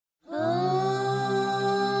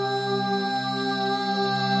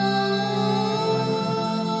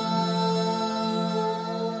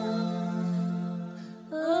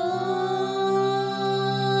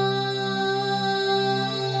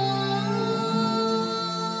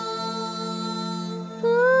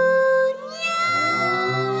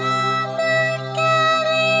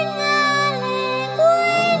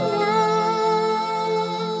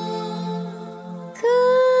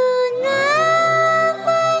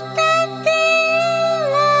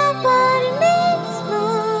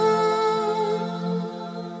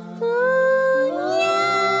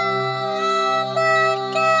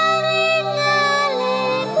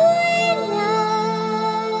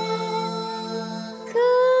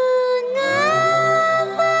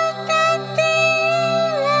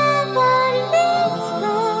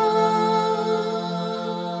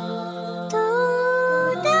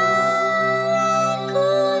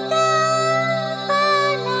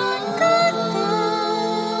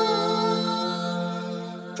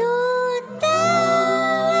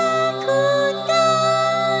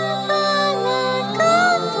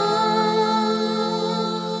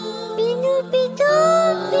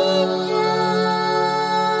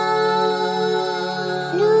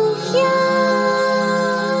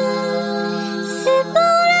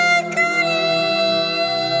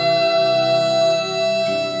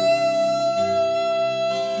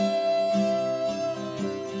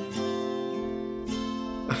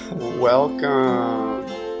Welcome.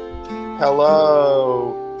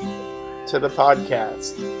 Hello to the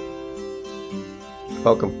podcast.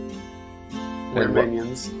 Welcome. We're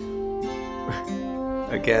Minions.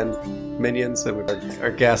 Again, Minions, and with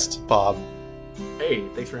our guest, Bob. Hey,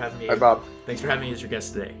 thanks for having me. Hi, Bob. Thanks for having me as your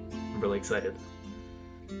guest today. I'm really excited.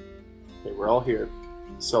 Okay, we're all here.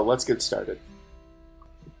 So let's get started.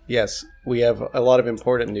 Yes, we have a lot of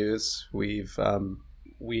important news. We've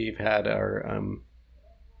had our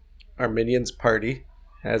Minions party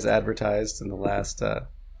as advertised in the last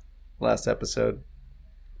episode.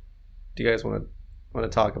 Do you guys want to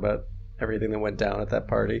talk about everything that went down at that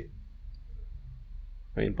party?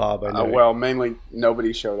 I mean, Bob, I know. Well, mainly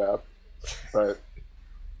nobody showed up, but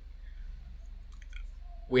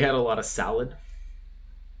we had a lot of salad.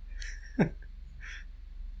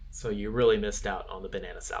 So you really missed out on the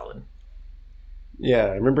banana salad. Yeah,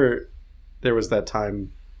 I remember there was that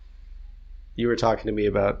time you were talking to me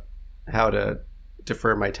about how to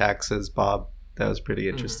defer my taxes, Bob. That was pretty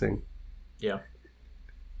interesting. Yeah.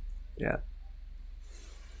 Yeah.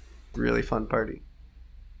 Really fun party.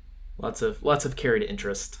 Lots of carried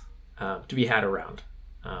interest to be had around.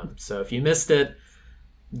 So if you missed it,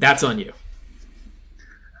 that's on you.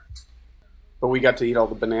 But we got to eat all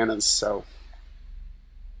the bananas, so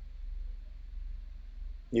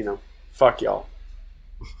fuck y'all.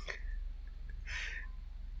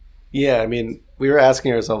 Yeah, I mean, we were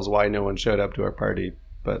asking ourselves why no one showed up to our party,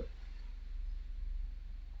 but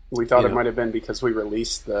we thought it might have been because we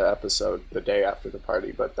released the episode the day after the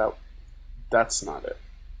party, but that's not it.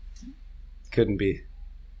 Couldn't be.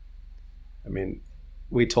 I mean,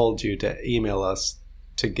 we told you to email us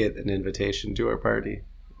to get an invitation to our party,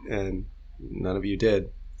 and none of you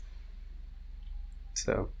did.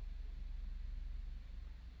 So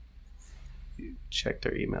you checked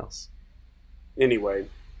our emails. Anyway,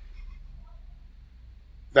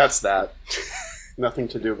 that's that. Nothing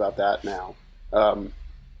to do about that now. I'm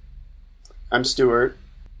Stuart.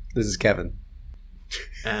 This is Kevin.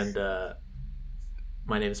 And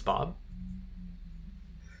my name is Bob.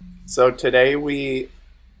 So today we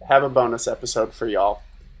have a bonus episode for y'all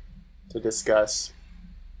to discuss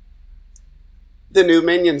the new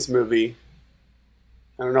Minions movie.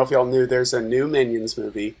 I don't know if y'all knew there's a new Minions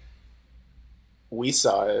movie. We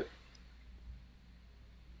saw it.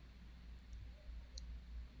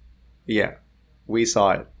 Yeah, we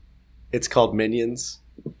saw it. It's called Minions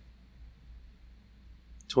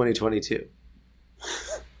 2022.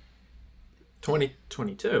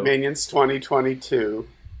 2022. Minions 2022.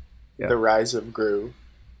 Yeah. The Rise of Gru.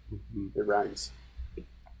 Mm-hmm. It rhymes.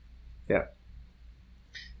 Yeah.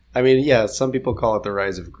 I mean, yeah, some people call it the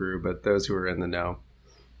Rise of Gru, but those who are in the know,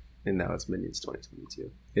 and now it's Minions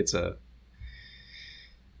 2022.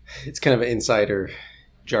 It's kind of an insider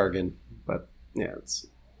jargon, but yeah, it's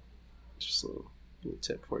just a little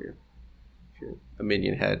tip for you. If you're a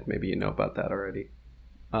Minion head, maybe you know about that already.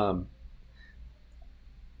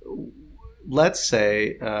 Let's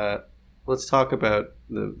talk about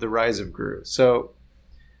the Rise of Gru. So,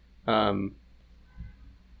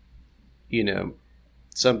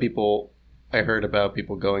 some people, I heard about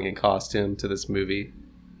people going in costume to this movie.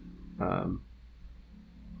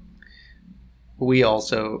 We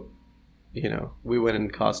also, we went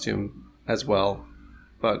in costume as well,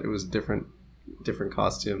 but it was different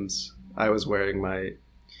costumes. I was wearing my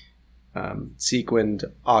sequined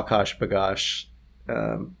Akash Bagash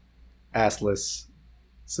assless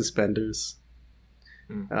suspenders.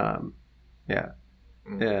 Yeah.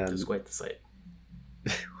 And it was quite the sight.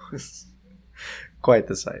 Quite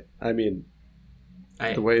the sight. I mean,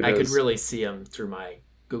 I could really see him through my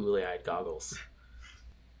googly-eyed goggles.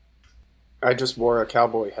 I just wore a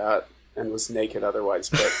cowboy hat and was naked otherwise,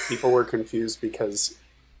 but people were confused because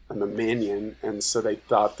I'm a minion, and so they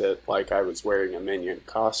thought that I was wearing a minion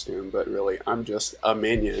costume, but really I'm just a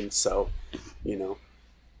minion, so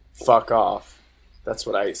fuck off. That's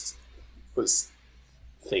what I was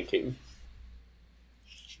thinking.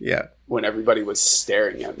 Yeah. When everybody was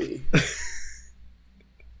staring at me.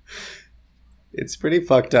 It's pretty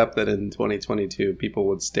fucked up that in 2022 people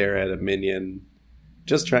would stare at a minion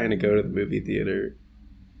just trying to go to the movie theater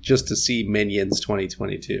just to see Minions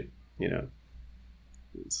 2022,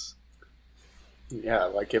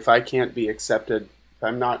 Yeah, if I can't be accepted, if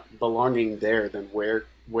I'm not belonging there, then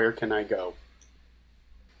where can I go?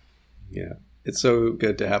 Yeah. It's so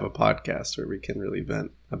good to have a podcast where we can really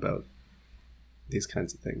vent about these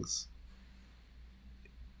kinds of things.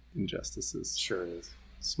 Injustices. Sure is.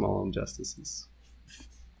 Small injustices.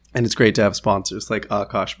 And it's great to have sponsors like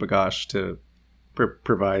Akash Bagash to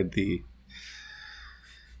provide the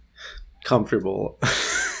comfortable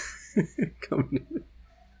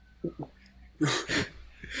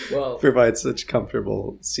Well, provides such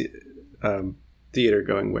comfortable theater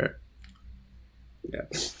going wear. Yeah.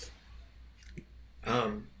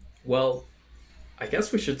 Well, I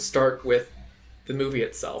guess we should start with the movie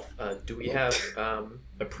itself. Do we have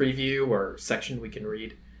a preview or section we can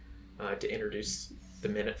read to introduce the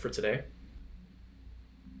minute for today?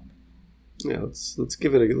 Yeah, let's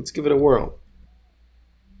give it a whirl.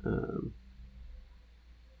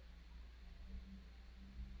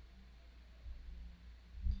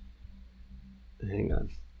 Hang on.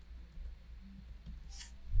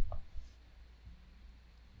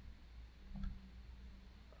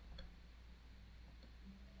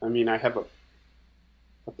 I mean, I have a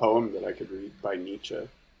poem that I could read by Nietzsche.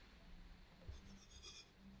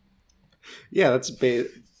 Yeah,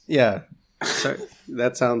 yeah. Sorry,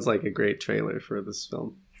 that sounds like a great trailer for this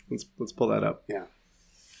film. Let's pull that up. Yeah.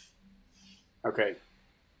 Okay.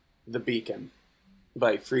 The Beacon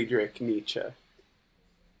by Friedrich Nietzsche.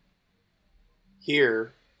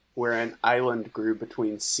 Here, where an island grew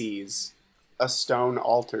between seas, a stone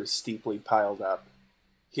altar steeply piled up.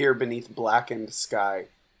 Here beneath blackened sky,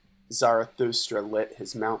 Zarathustra lit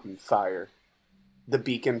his mountain fire. The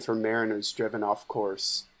beacon for mariners driven off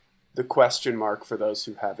course. The question mark for those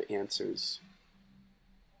who have answers.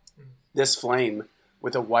 This flame,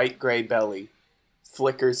 with a white-gray belly,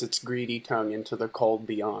 flickers its greedy tongue into the cold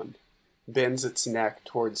beyond, bends its neck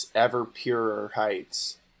towards ever purer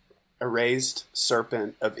heights. A raised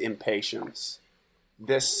serpent of impatience.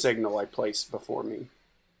 This signal I placed before me.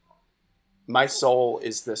 My soul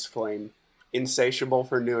is this flame, insatiable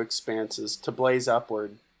for new expanses, to blaze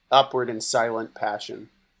upward in silent passion.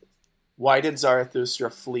 Why did Zarathustra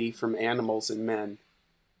flee from animals and men?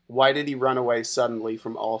 Why did he run away suddenly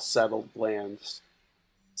from all settled lands?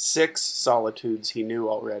 6 solitudes he knew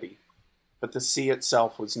already, but the sea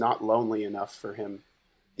itself was not lonely enough for him.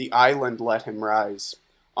 The island let him rise.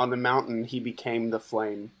 On the mountain he became the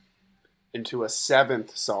flame. Into a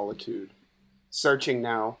 7th solitude. Searching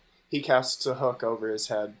now, he casts a hook over his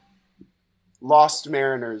head. Lost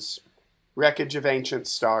mariners, wreckage of ancient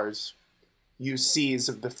stars, you seas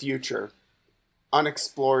of the future,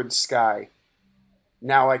 unexplored sky.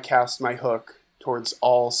 Now I cast my hook towards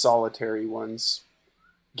all solitary ones.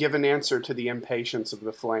 Give an answer to the impatience of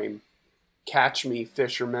the flame. Catch me,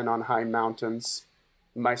 fishermen on high mountains,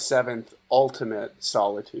 my 7th ultimate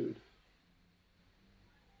solitude.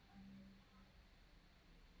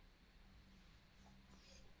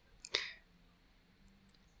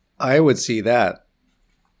 I would see that.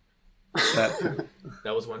 That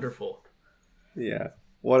was wonderful. Yeah.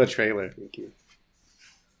 What a trailer. Thank you.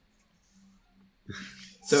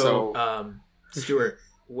 So, Stuart,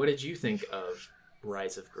 what did you think of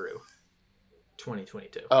Rise of Gru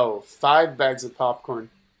 2022? Oh, 5 bags of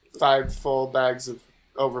popcorn. 5 full bags of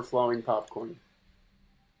overflowing popcorn.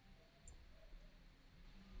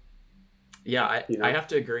 Yeah, I have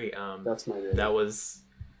to agree. That's my rating. That was,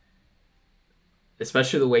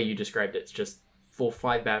 especially the way you described it, it's just full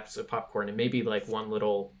 5 bags of popcorn and maybe like one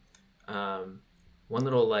little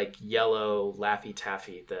like yellow Laffy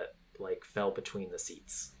Taffy that like fell between the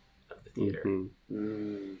seats of the theater.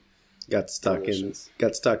 Mm-hmm. Got stuck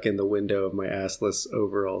in the window of my assless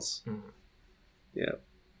overalls. Mm-hmm. Yeah.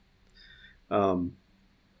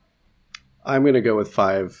 I'm gonna go with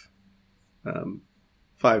 5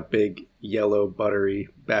 big yellow buttery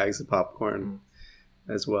bags of popcorn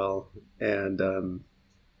as well, and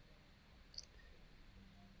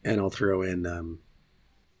I'll throw in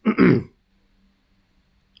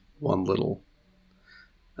one little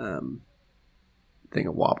thing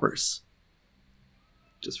of Whoppers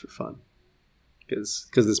just for fun, because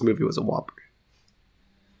this movie was a Whopper.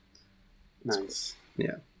 Nice.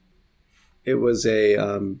 Yeah, it was a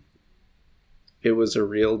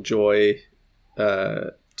real joy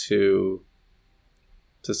to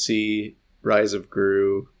see Rise of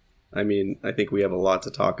Gru. I mean, I think we have a lot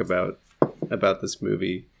to talk about this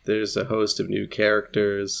movie. There's a host of new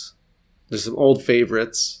characters. There's some old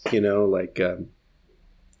favorites, like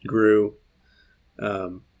Gru,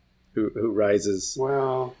 who rises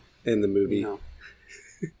in the movie.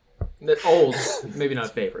 The old, maybe not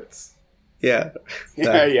favorites. Yeah.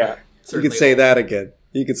 Yeah. You could say that again.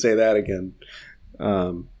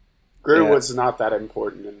 Gru was not that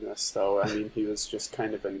important in this, though. I mean, he was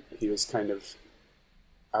kind of,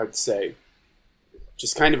 I would say,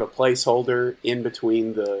 just kind of a placeholder in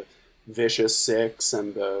between the vicious 6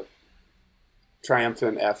 and the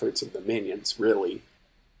triumphant efforts of the minions, really.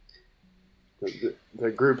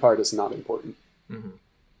 The Gru part is not important. Mm-hmm.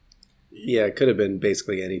 Yeah, it could have been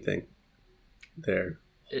basically anything. They're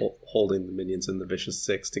holding the minions and the vicious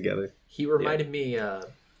 6 together. He reminded me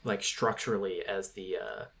like structurally as the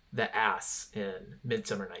ass in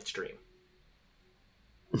Midsummer Night's Dream,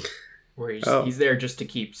 where he's there just to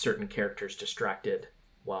keep certain characters distracted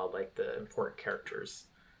while like the important characters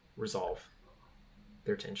resolve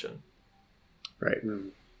their tension. Right.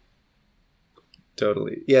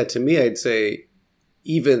 Totally. Yeah, to me, I'd say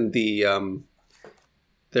even the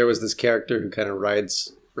there was this character who kind of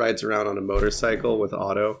rides around on a motorcycle with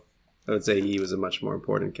Otto. I would say he was a much more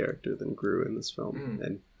important character than Gru in this film,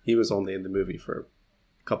 and he was only in the movie for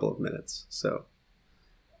a couple of minutes. So,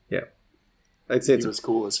 yeah, I'd say he was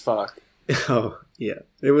cool as fuck. Oh yeah,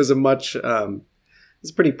 it was a much it's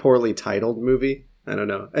a pretty poorly titled movie. I don't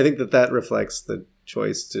know. I think that reflects the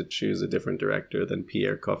choice to choose a different director than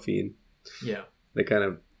Pierre Coffin. Yeah, they kind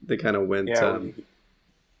of went. Yeah.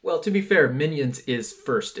 Well, to be fair, Minions is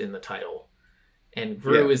first in the title, and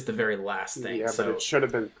Gru is the very last thing. Yeah, so but it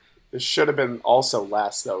should have been also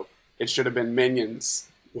last though. It should have been Minions,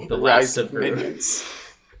 the Rise of Minions.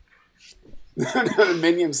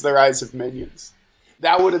 Minions, the Rise of Minions.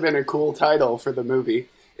 That would have been a cool title for the movie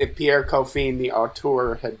if Pierre Coffin, the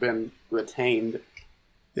auteur, had been retained.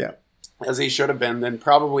 Yeah. As he should have been, then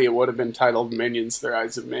probably it would have been titled Minions, the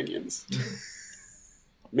Rise of Minions.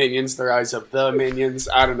 Minions, the Rise of the Minions.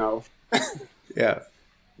 I don't know. Yeah.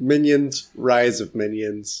 Minions, Rise of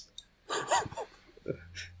Minions.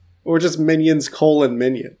 Or just Minions,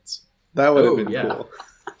 Minions. That would have been cool.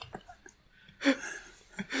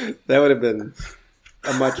 That would have been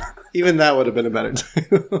even that would have been a better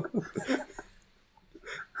title.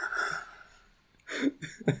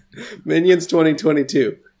 Minions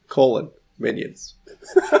 2022, Minions.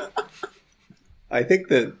 I think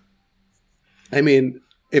that,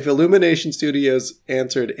 if Illumination Studios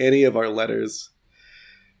answered any of our letters,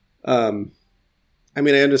 I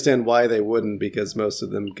understand why they wouldn't, because most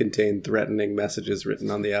of them contain threatening messages written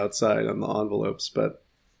on the outside on the envelopes, but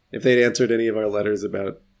if they'd answered any of our letters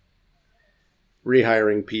about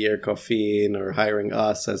rehiring Pierre Coffin or hiring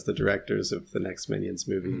us as the directors of the next Minions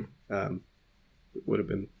movie, it would have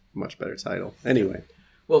been a much better title. Anyway,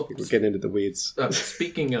 well, we're getting into the weeds.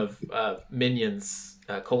 Speaking of Minions,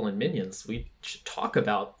 Minions, we should talk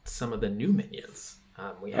about some of the new Minions.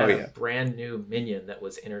 We had a brand new Minion that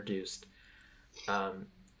was introduced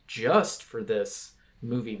just for this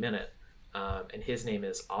movie minute, and his name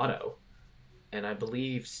is Otto. And I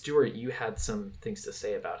believe, Stuart, you had some things to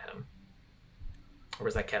say about him. Or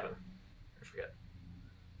was that Kevin? I forget.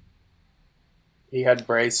 He had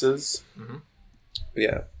braces. Mm-hmm.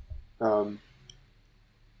 Yeah.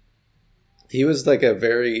 He was like a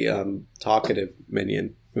very talkative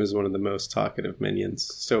minion. He was one of the most talkative minions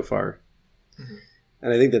so far. Mm-hmm.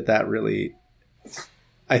 And I think that really...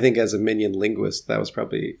 I think as a minion linguist, that was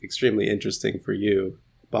probably extremely interesting for you,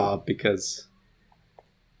 Bob, because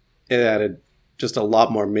it added just a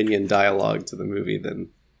lot more minion dialogue to the movie than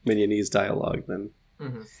Minionese dialogue than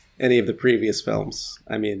any of the previous films.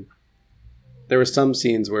 There were some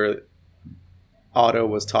scenes where Otto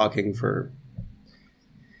was talking for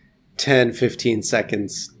 10, 15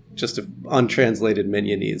 seconds, just untranslated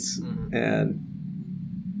Minionese. And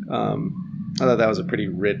I thought that was a pretty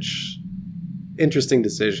rich, interesting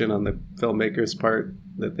decision on the filmmakers' part,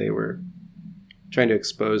 that they were trying to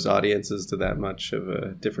expose audiences to that much of a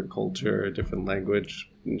different culture, a different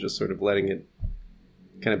language, and just sort of letting it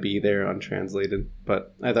kind of be there untranslated.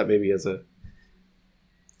 But I thought maybe as a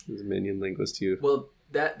minion linguist too. Well,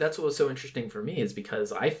 that's what was so interesting for me, is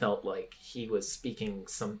because I felt like he was speaking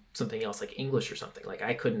something else, like English or something. Like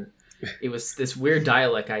I couldn't. It was this weird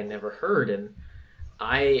dialect I never heard, and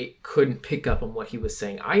I couldn't pick up on what he was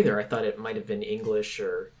saying either. I thought it might have been English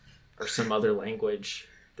or some other language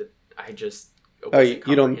that I just wasn't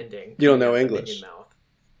comprehending. You don't know English? Mouth.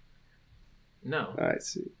 No. I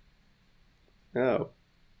see. Oh.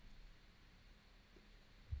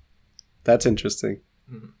 That's interesting.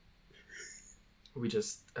 Mm-hmm. We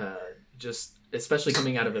just especially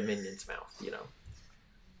coming out of a minion's mouth,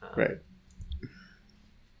 right.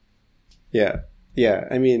 Yeah.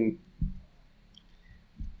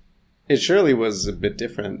 It surely was a bit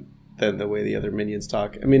different than the way the other minions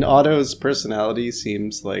talk. Otto's personality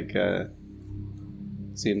seems like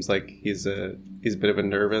he's a bit of a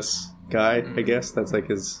nervous guy. I guess that's like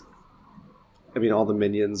his. All the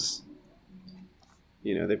minions,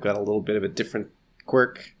 they've got a little bit of a different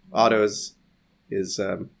quirk. Otto's is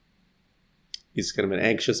he's kind of an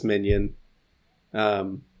anxious minion.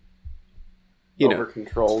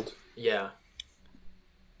 Over-controlled. Yeah.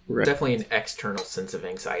 Right. Definitely an external sense of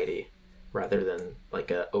anxiety rather than like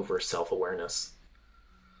a over self-awareness.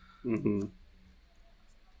 Mm-hmm.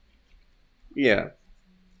 Yeah.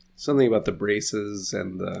 Something about the braces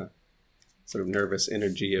and the sort of nervous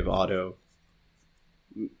energy of Otto,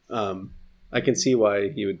 I can see why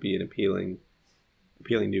he would be an appealing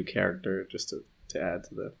new character just to add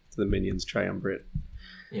to the Minions triumvirate.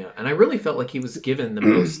 Yeah, and I really felt like he was given the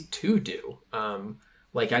most to do.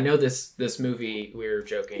 Like, I know this movie, we were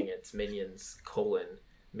joking, it's Minions :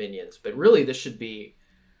 Minions, but really this should be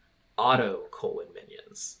Otto :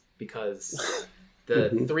 Minions, because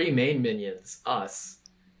the three main minions, us,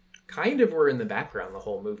 kind of were in the background the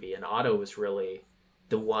whole movie, and Otto was really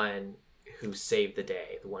the one who saved the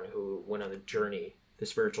day, the one who went on the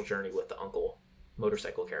spiritual journey with the uncle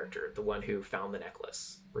motorcycle character, the one who found the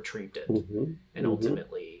necklace, retrieved it, and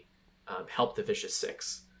ultimately helped the Vicious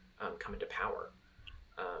Six come into power.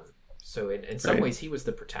 So in some ways, he was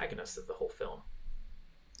the protagonist of the whole film.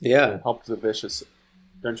 Yeah. Helped the Vicious...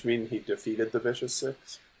 Don't you mean he defeated the Vicious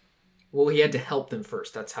Six? Well, he had to help them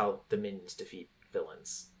first. That's how the minions defeat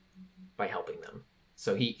villains, by helping them.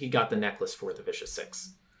 So he got the necklace for the Vicious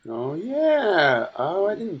Six. Oh, yeah. Oh,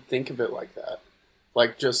 I didn't think of it like that.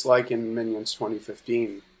 Like, just like in Minions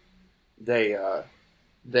 2015, the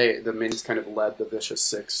minions kind of led the Vicious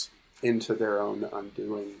Six into their own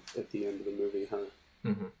undoing at the end of the movie, huh?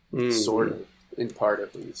 Sort of, in part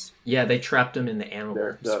at least. Yeah, they trapped him in the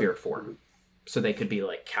animal spirit form, so they could be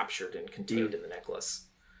like captured and contained in the necklace.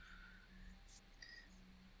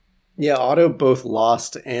 Yeah, Otto both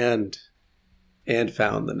lost and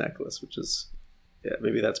found the necklace, which is, yeah,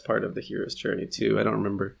 maybe that's part of the hero's journey too. I don't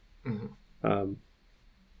remember.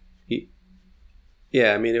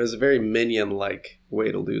 Yeah, I mean, it was a very Minion-like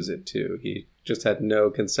way to lose it too. He just had no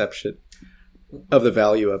conception of the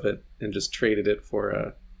value of it and just traded it for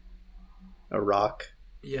a rock.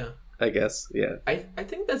 Yeah, I guess. Yeah, I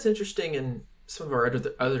think that's interesting in some of our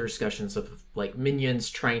other discussions of like minions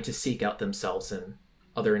trying to seek out themselves in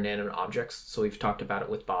other inanimate objects. So we've talked about it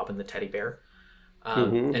with Bob and the teddy bear.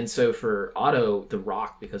 And so for Otto, the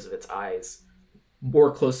rock, because of its eyes,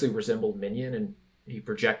 more closely resembled Minion, and he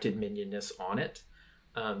projected Minionness on it.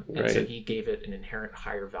 And so he gave it an inherent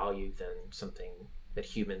higher value than something that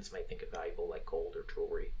humans might think of valuable, like gold or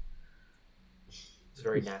jewelry. It's a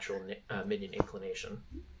very natural Minion inclination.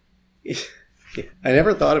 Yeah. I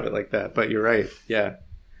never thought of it like that, but you're right. Yeah.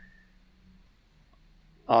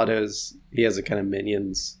 He has a kind of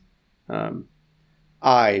Minion's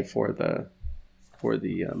eye for the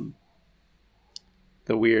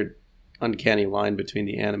weird uncanny line between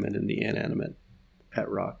the animate and the inanimate pet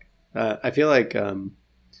rock. I feel like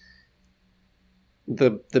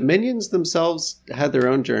the minions themselves had their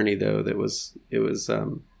own journey, though. It was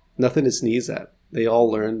nothing to sneeze at. They all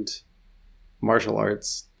learned martial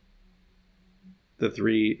arts. The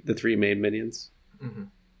three main minions.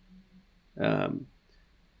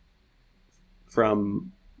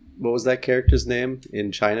 From what was that character's name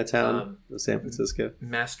in Chinatown, San Francisco?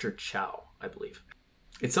 Master Chow, I believe.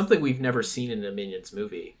 It's something we've never seen in a Minions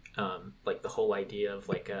movie. Like the whole idea of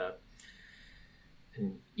like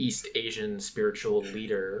an East Asian spiritual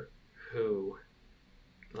leader who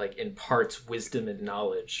like imparts wisdom and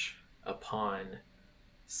knowledge upon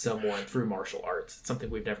someone through martial arts. It's something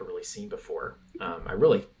we've never really seen before. I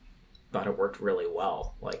really thought it worked really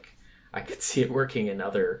well. Like I could see it working in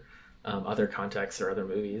other contexts or other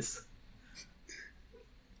movies.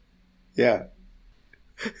 Yeah.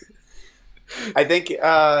 I think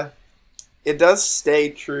it does stay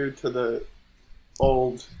true to the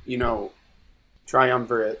old,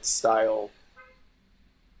 triumvirate style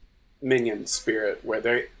Minion spirit, where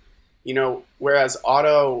they, whereas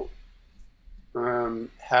Otto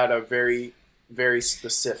had a very, very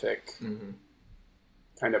specific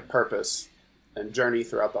kind of purpose and journey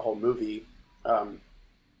throughout the whole movie.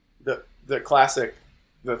 The classic,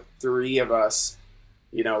 the three of us,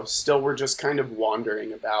 still were just kind of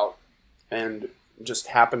wandering about and just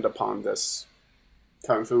happened upon this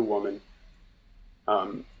kung fu woman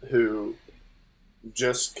who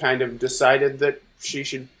just kind of decided that she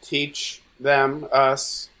should teach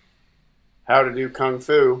us how to do kung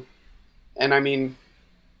fu. And I mean,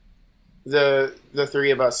 the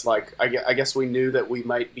three of us, like, I guess we knew that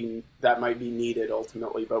might be needed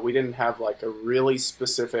ultimately, but we didn't have like a really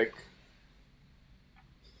specific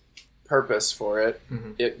purpose for it.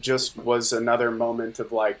 It just was another moment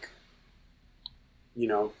of like,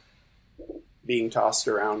 being tossed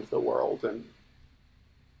around the world and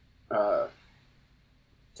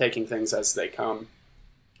taking things as they come.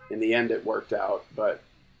 In the end, it worked out, but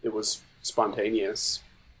it was spontaneous.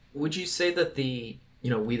 Would you say that we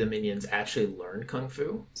the Minions actually learned Kung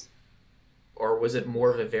Fu? Or was it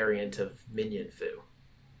more of a variant of Minion Fu?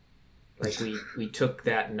 Like we took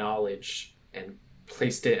that knowledge and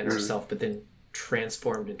placed it in ourselves, but then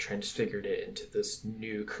transformed and transfigured it into this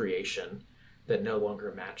new creation that no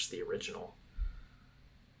longer match the original.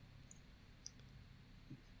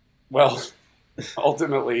 Well,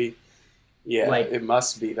 ultimately, yeah, Like- it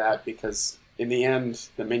must be that, because in the end,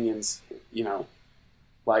 the minions,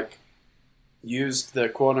 like, used the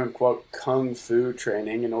quote-unquote kung fu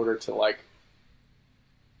training in order to, like,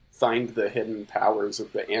 find the hidden powers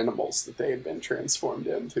of the animals that they had been transformed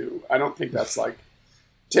into. I don't think that's, like,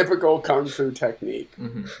 typical kung fu technique.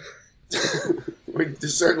 Mm-hmm. We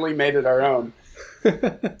certainly made it our own.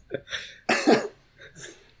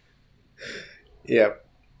 Yeah.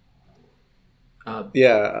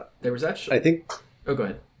 Yeah. There was actually... I think... Oh, go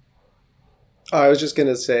ahead. I was just going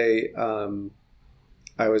to say...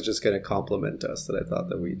 I was just going to compliment us that I thought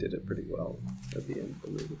that we did it pretty well at the end of the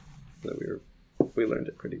movie. That we learned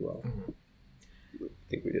it pretty well. Mm-hmm. I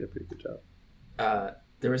think we did a pretty good job.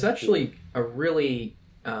 There was actually a really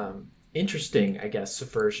interesting, I guess,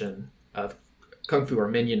 version of Kung Fu or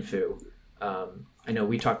Minion Fu. I know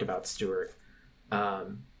we talked about, Stuart,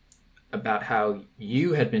 about how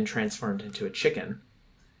you had been transformed into a chicken,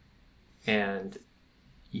 and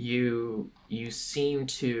you seem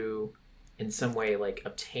to, in some way, like,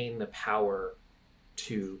 obtain the power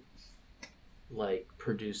to, like,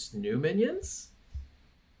 produce new minions.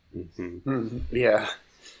 Mm-hmm. Yeah,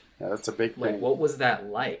 that's a big Like, thing. what was that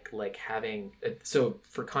like? Like, having... So,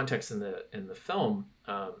 for context, in the film,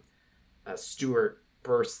 Stuart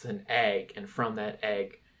bursts an egg, and from that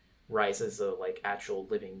egg rises a, like, actual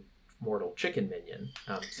living mortal chicken minion.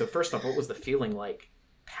 So first off, what was the feeling like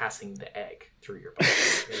passing the egg through your body,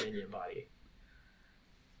 your minion body?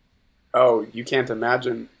 Oh, you can't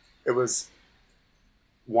imagine. It was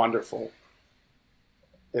wonderful.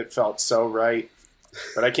 It felt so right.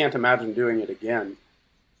 But I can't imagine doing it again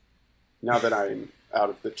now that I'm out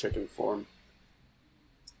of the chicken form.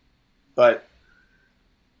 But,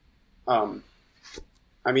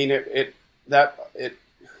 I mean, it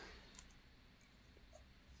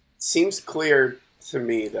seems clear to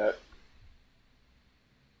me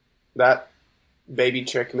that baby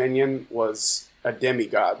chick minion was a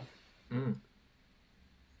demigod. Mm.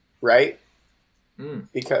 Right? Mm.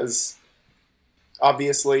 Because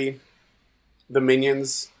obviously the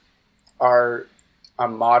minions are a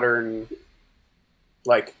modern,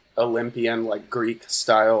 like, Olympian, like, Greek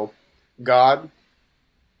style god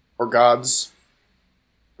or gods.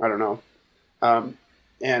 I don't know.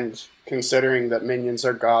 And considering that minions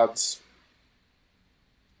are gods,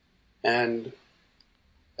 and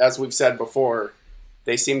as we've said before,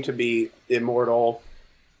 they seem to be immortal,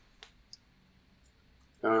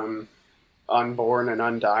 unborn and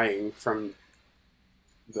undying from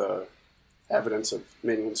the evidence of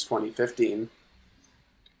Minions 2015.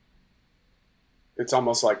 It's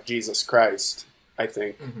almost like Jesus Christ, I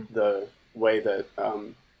think, the way that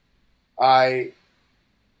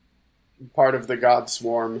part of the god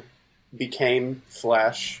swarm, became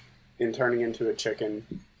flesh in turning into a chicken,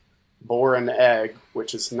 bore an egg,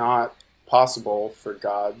 which is not possible for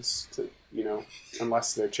gods to,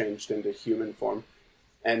 unless they're changed into human form.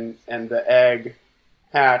 And the egg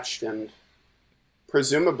hatched, and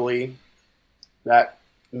presumably that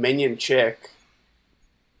minion chick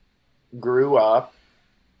grew up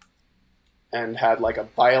and had, like, a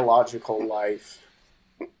biological life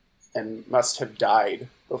and must have died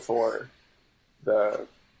before the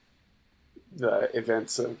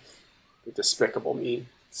events of the Despicable Me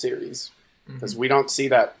series, because we don't see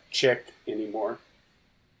that chick anymore.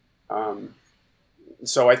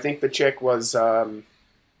 So I think the chick was,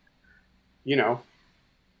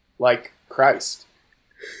 like Christ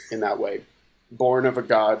in that way, born of a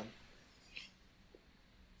god,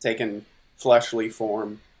 taken fleshly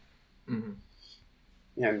form,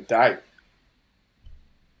 and died.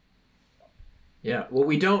 Yeah. Well,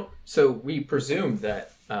 we don't. So we presume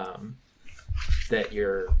that that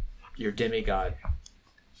your demigod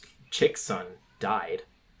chick son died,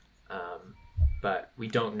 but we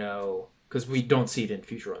don't know, because we don't see it in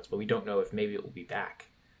future ones. But we don't know if maybe it will be back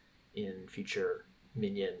in future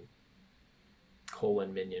Minion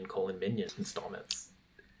installments.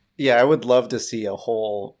 Yeah, I would love to see a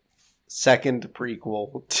whole second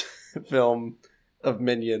prequel film of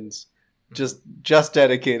Minions, just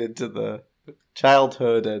dedicated to the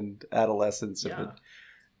childhood and adolescence of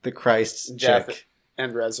the Christ Death chick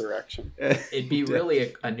and resurrection. It'd be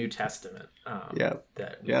really a New Testament that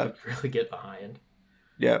we could really get behind.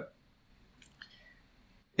 Yeah.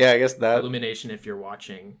 Yeah, I guess that... Illumination, if you're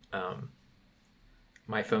watching,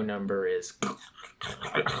 my phone number is...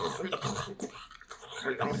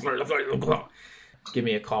 Give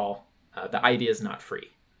me a call. The idea is not free.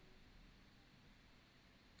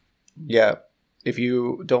 Yeah. If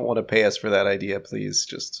you don't want to pay us for that idea, please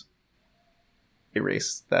just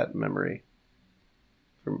erase that memory.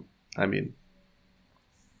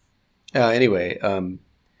 Anyway,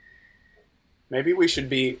 maybe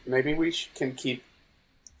can keep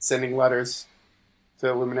sending letters to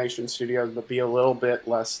Illumination Studios, but be a little bit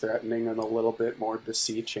less threatening and a little bit more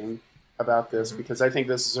beseeching about this, because I think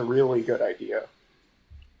this is a really good idea.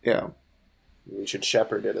 Yeah. We should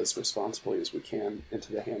shepherd it as responsibly as we can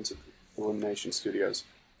into the hands of Illumination Studios.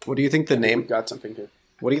 What do you think the name? We've got something here.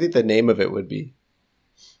 What do you think the name of it would be?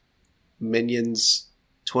 Minions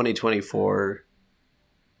 2024.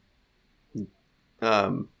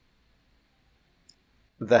 The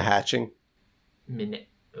Hatching.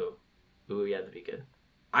 Oh, yeah, that'd be good.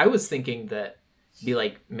 I was thinking that it'd be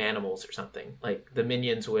like Manimals or something. Like the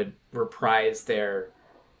minions would reprise their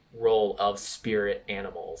role of spirit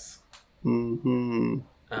animals. Mm-hmm.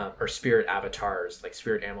 Or spirit avatars, like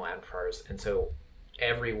spirit animal avatars, and so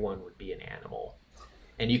everyone would be an animal,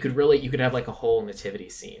 and you could have like a whole nativity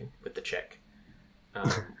scene with the chick,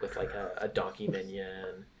 with like a donkey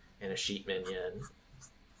minion and a sheep minion,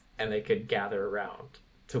 and they could gather around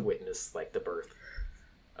to witness like the birth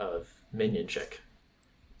of Minion Chick.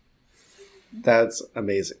 That's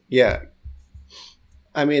amazing. Yeah,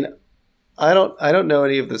 I mean, I don't know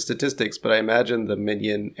any of the statistics, but I imagine the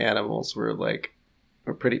minion animals were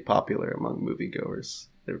pretty popular among moviegoers.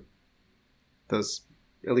 Those,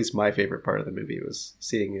 at least my favorite part of the movie was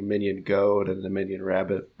seeing a minion goat and a minion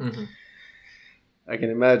rabbit. Mm-hmm. I can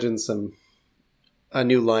imagine a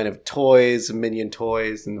new line of toys, minion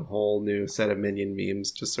toys, and a whole new set of minion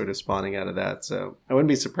memes just sort of spawning out of that. So I wouldn't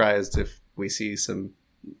be surprised if we see some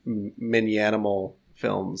minianimal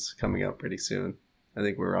films coming out pretty soon. I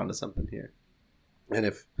think we're onto something here. And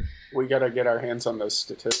if we got to get our hands on those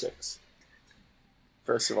statistics,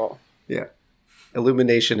 first of all. Yeah.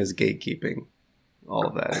 Illumination is gatekeeping all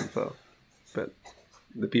of that info, but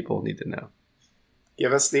the people need to know.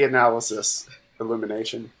 Give us the analysis,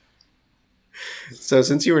 Illumination. So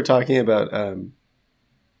since you were talking about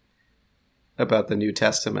the New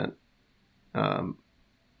Testament, in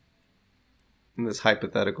this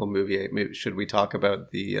hypothetical movie, maybe should we talk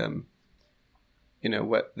about the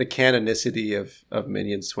what the canonicity of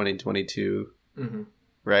Minions 2022, mm-hmm.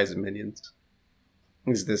 Rise of Minions?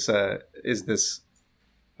 Is this an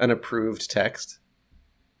approved text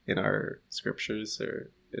in our scriptures,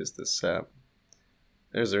 or is this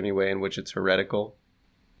is there any way in which it's heretical?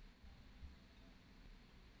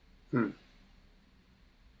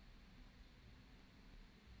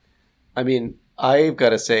 I mean, I've got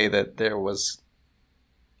to say that there was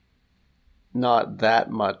not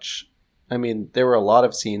that much. I mean, there were a lot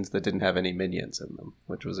of scenes that didn't have any minions in them,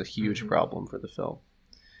 which was a huge mm-hmm. problem for the film.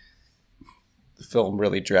 The film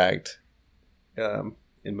really dragged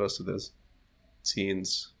in most of those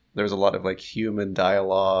scenes. There was a lot of human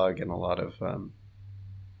dialogue and a lot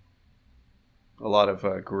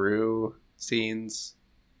of Gru scenes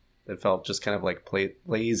that felt just kind of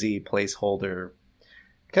lazy placeholder.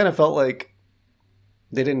 Kind of felt like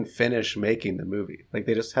they didn't finish making the movie.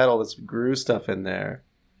 They just had all this Gru stuff in there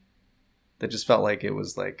that just felt like it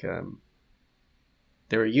was they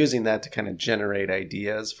were using that to kind of generate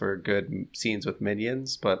ideas for good scenes with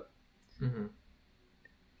minions, but mm-hmm.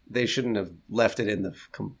 they shouldn't have left it in the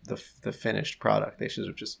finished product. They should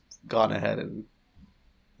have just gone ahead and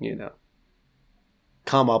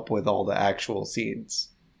come up with all the actual scenes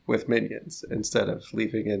with minions instead of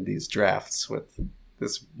leaving in these drafts with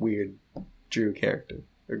this weird Drew character,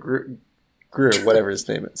 or Gru, whatever his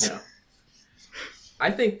name is. Yeah. I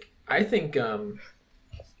think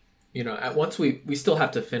once we still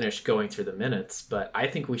have to finish going through the minutes, but I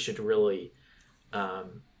think we should really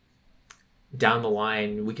down the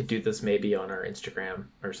line, we could do this maybe on our Instagram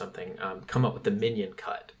or something, come up with the minion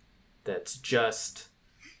cut that's just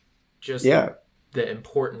yeah. The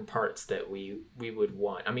important parts that we would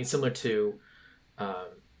want. I mean, similar to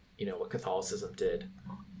what Catholicism did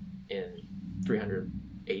in 300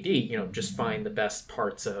 AD, just find the best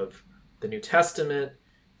parts of the New Testament,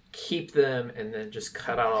 keep them, and then just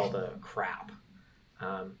cut out all the crap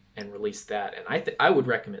and release that. And I would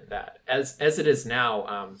recommend that. As it is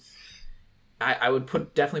now, I would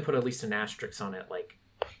definitely put at least an asterisk on it.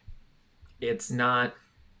 It's not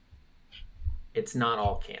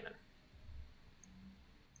all canon.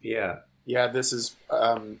 Yeah, this is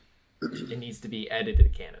it needs to be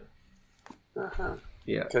edited canon. Uh-huh.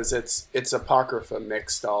 Yeah, because it's apocrypha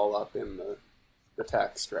mixed all up in the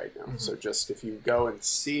text right now. Mm-hmm. So just if you go and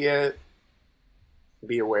see it,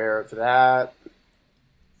 be aware of that.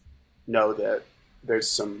 Know that there's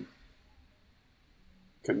some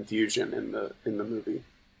confusion in the movie.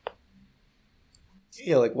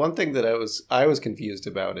 Yeah, one thing that I was confused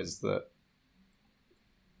about is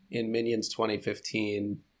in Minions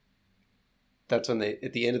 2015, that's when they,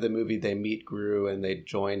 at the end of the movie, they meet Gru and they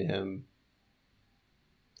join him.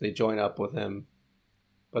 They join up with him.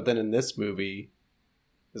 But then in this movie,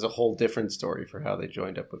 there's a whole different story for how they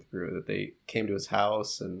joined up with Gru. That they came to his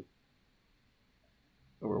house and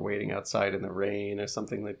were waiting outside in the rain or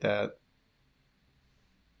something like that.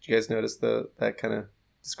 Did you guys notice that kind of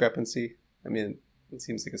discrepancy? I mean, it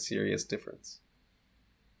seems like a serious difference.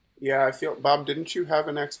 Yeah, I feel, Bob, didn't you have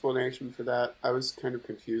an explanation for that? I was kind of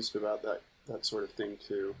confused about that sort of thing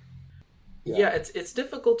too. Yeah, it's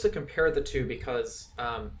difficult to compare the two because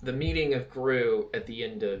the meeting of Gru at the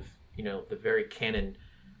end of, the very canon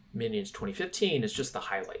Minions 2015 is just the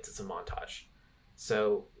highlights. It's a montage.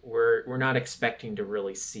 So we're not expecting to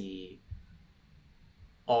really see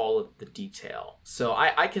all of the detail. So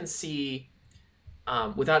I can see,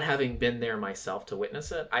 without having been there myself to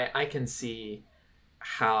witness it, I can see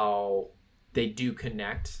how they do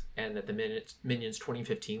connect, and that the Minions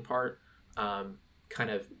 2015 part kind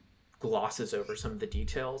of glosses over some of the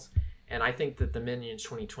details. And I think that the Minions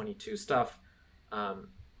 2022 stuff,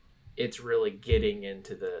 it's really getting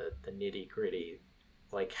into the nitty gritty,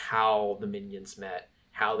 like how the Minions met,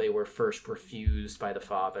 how they were first refused by the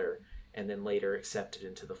father and then later accepted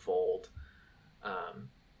into the fold.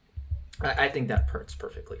 I think that part's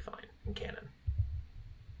perfectly fine in canon.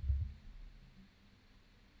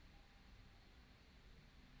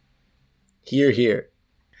 Hear, hear.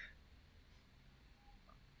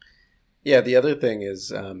 Yeah, the other thing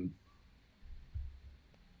is,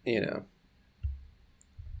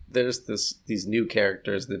 there's these new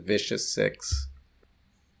characters, the Vicious Six,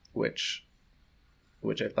 which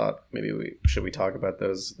I thought maybe should we talk about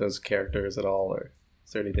those characters at all, or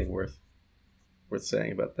is there anything worth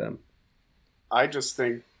saying about them? I just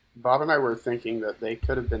think Bob and I were thinking that they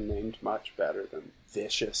could have been named much better than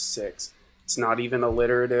Vicious Six. It's not even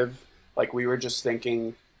alliterative. Like, we were just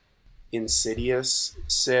thinking Insidious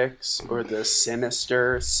Six or the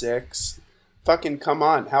Sinister Six. Fucking come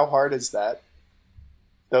on, how hard is that?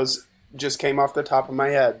 Those just came off the top of my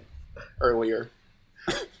head earlier.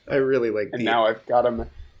 I really like and now I've got them.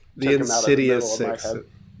 The Insidious Six.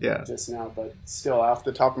 Yeah. Just now, but still off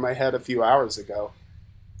the top of my head a few hours ago.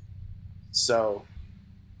 So,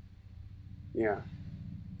 yeah.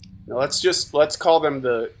 Now let's call them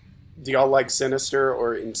do y'all like Sinister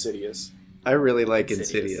or Insidious? I really like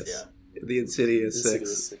Insidious. Yeah. The Insidious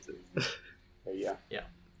Six. Yeah. Yeah.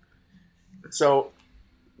 So,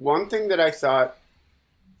 one thing that I thought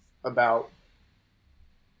about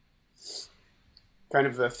kind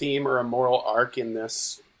of the theme or a moral arc in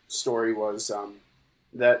this story was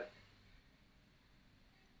that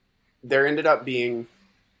there ended up being,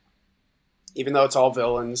 even though it's all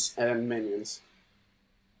villains and minions,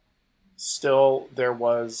 still there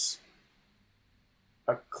was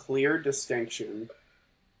a clear distinction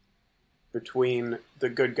between the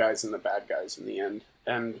good guys and the bad guys in the end.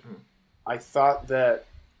 And I thought that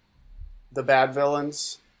the bad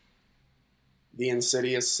villains, the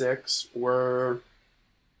Insidious Six, were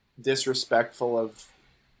disrespectful of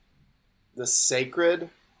the sacred.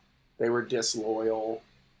 They were disloyal,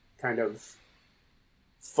 kind of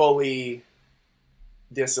fully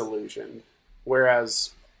disillusioned.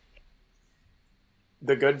 Whereas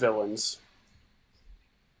the good villains,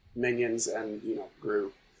 minions and,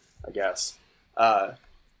 Gru, I guess,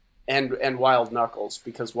 and Wild Knuckles,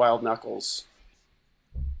 because Wild Knuckles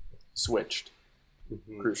switched,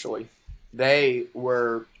 crucially.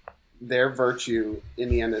 Their virtue in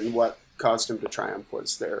the end, and what caused him to triumph,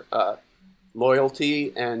 was their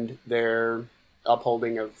loyalty and their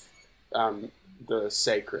upholding of the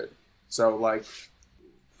sacred. So, like,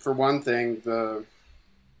 for one thing, the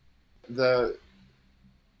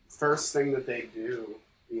first thing that they do,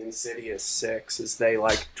 the Insidious Six, is they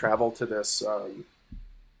travel to this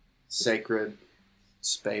sacred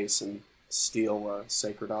space and steal a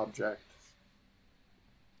sacred object.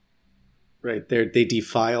 Right, they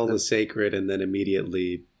defile the sacred and then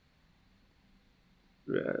immediately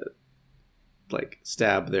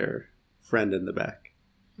stab their friend in the back.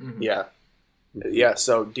 Mm-hmm. Yeah.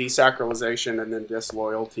 So desacralization and then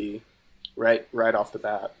disloyalty, right off the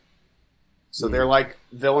bat. So they're like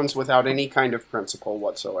villains without any kind of principle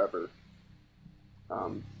whatsoever.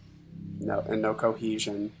 No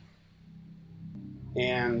cohesion.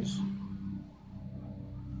 And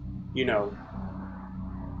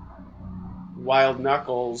Wild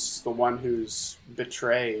Knuckles, the one who's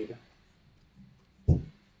betrayed,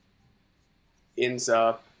 ends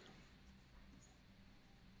up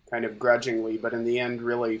kind of grudgingly, but in the end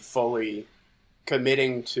really fully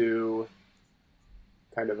committing to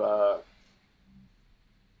kind of a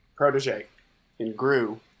protege in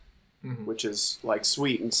Gru, which is like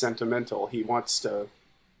sweet and sentimental. He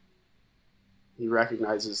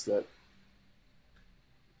recognizes that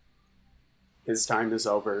his time is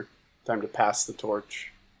over, time to pass the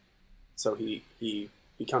torch. So he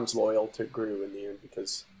becomes loyal to Gru in the end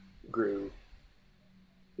because Gru,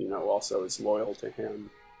 also is loyal to him.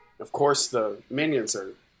 Of course, the minions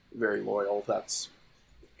are very loyal. That's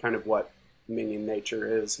kind of what minion nature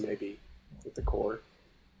is, maybe, at the core.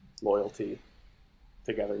 Loyalty,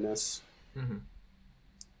 togetherness.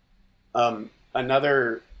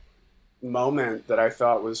 Another moment that I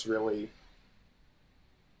thought was really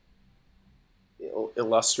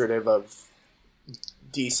illustrative of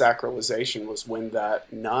desacralization was when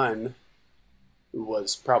that nun, who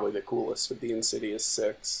was probably the coolest of the Insidious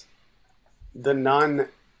Six, the nun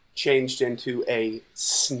changed into a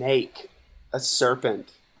snake, a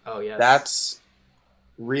serpent. Oh, yes. That's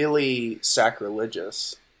really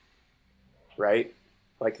sacrilegious, right?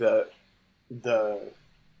 Like the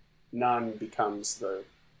nun becomes the,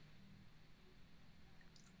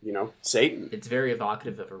 Satan. It's very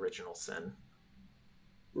evocative of original sin.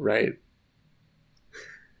 Right.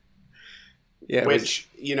 Yeah. Which,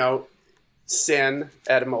 sin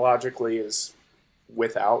etymologically is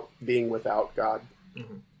being without God.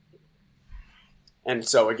 Mm-hmm. And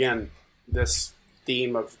so again, this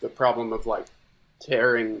theme of the problem of like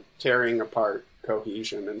tearing apart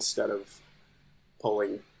cohesion instead of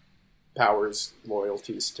pulling powers,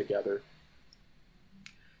 loyalties together.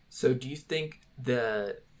 So do you think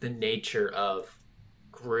the nature of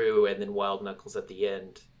Gru and then Wild Knuckles at the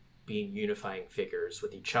end being unifying figures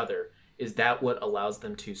with each other, is that what allows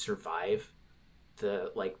them to survive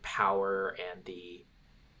the power and the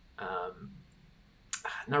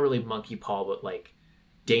not really monkey paw, but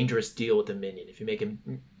dangerous deal with the minion? If you make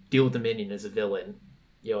him deal with the minion as a villain,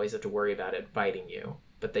 you always have to worry about it biting you,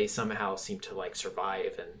 but they somehow seem to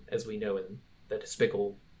survive, and as we know in the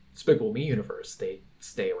Despicable Me universe, they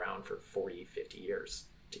stay around for 40, 50 years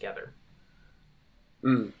together.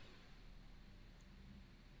 The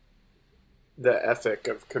ethic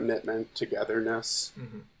of commitment, togetherness.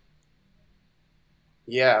 Mm-hmm.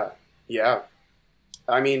 Yeah.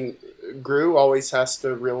 I mean, Gru always has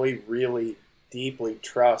to really, really deeply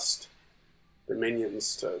trust the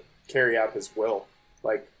minions to carry out his will.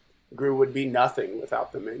 Gru would be nothing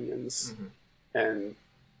without the minions. Mm-hmm. And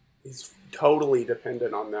he's totally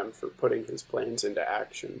dependent on them for putting his plans into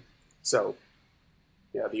action. So,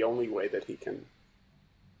 yeah, the only way that he can...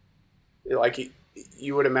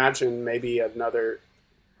 you would imagine maybe another...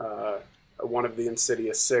 one of the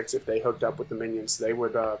Insidious Six, if they hooked up with the minions, they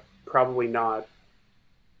would probably not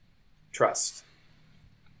trust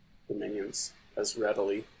the minions as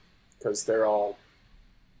readily, because they're all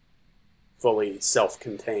fully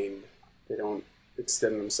self-contained. They don't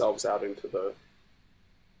extend themselves out into the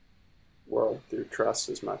world through trust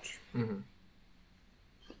as much. Mm-hmm.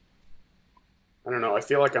 I don't know. I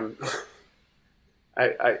feel like I'm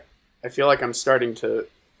I feel like I'm starting to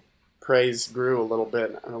praise Gru a little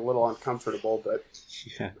bit. I'm a little uncomfortable, but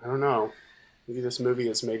yeah. I don't know. Maybe this movie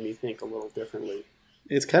has made me think a little differently.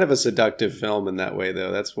 It's kind of a seductive film in that way,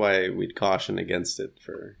 though. That's why we'd caution against it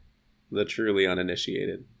for the truly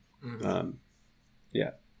uninitiated. Mm-hmm.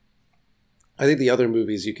 Yeah. I think the other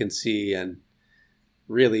movies you can see and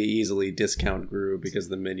really easily discount Gru because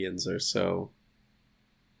the minions are so,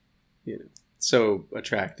 so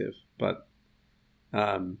attractive. But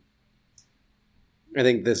I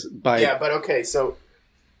think this Yeah, but okay, so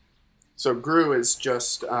Gru is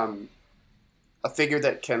just a figure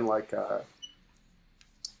that can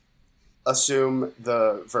assume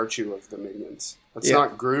the virtue of the minions. It's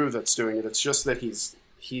not Gru that's doing it. It's just that he's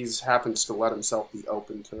happens to let himself be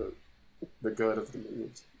open to the good of the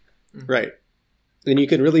minions. Right. And you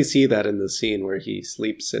can really see that in the scene where he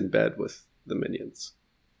sleeps in bed with the minions.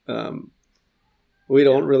 We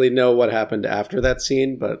don't really know what happened after that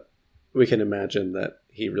scene, but we can imagine that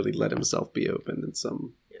he really let himself be open in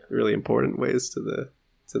some really important ways to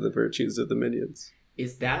the virtues of the minions.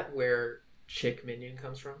 Is that where Chick Minion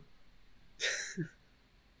comes from?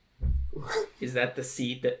 Is that the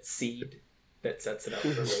seed that sets it up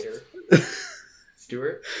for later?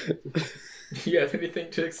 Stuart, do you have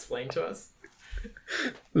anything to explain to us?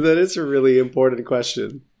 That is a really important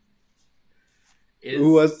question.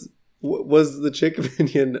 Was the Chick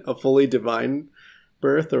Minion a fully divine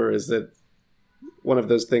birth, or is it one of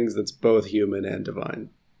those things that's both human and divine?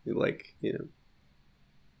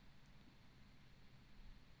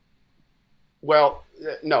 Well,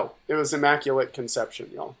 no, it was Immaculate Conception,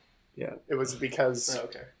 y'all. Yeah. It was because... Oh,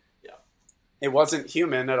 okay. Yeah. It wasn't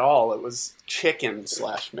human at all. It was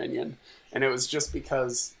chicken/minion. And it was just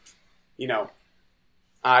because,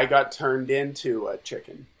 I got turned into a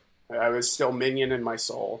chicken. I was still minion in my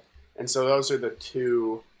soul. And so those are the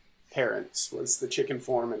two parents, was the chicken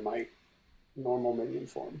form and my normal minion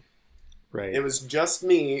form. Right. It was just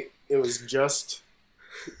me. It was just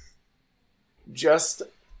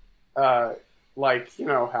like, you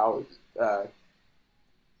know, how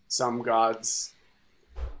some gods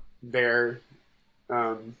bear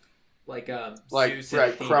like Zeus and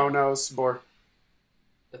right, Athena. Kronos,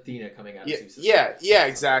 Athena coming out of Zeus's yeah,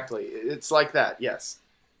 exactly. It's like that, yes.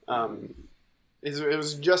 It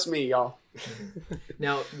was just me, y'all. Mm-hmm.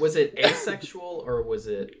 Now, was it asexual or was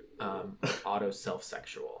it auto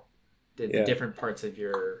self-sexual? Did the different parts of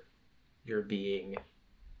your being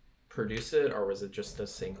produce it, or was it just a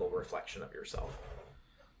single reflection of yourself?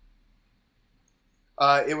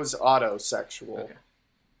 It was auto-sexual. Okay.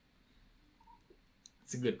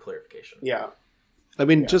 It's a good clarification. Yeah. I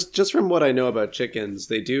mean, just from what I know about chickens,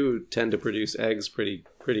 they do tend to produce eggs pretty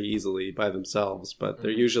easily by themselves, but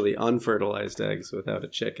they're usually unfertilized eggs without a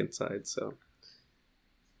chick inside. So,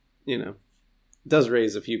 you know, it does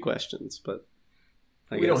raise a few questions, but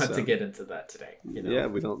we don't have to get into that today. You know? Yeah,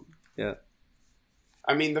 we don't. Yeah.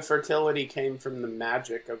 I mean, the fertility came from the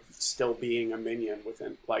magic of still being a minion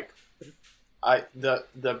within. Like,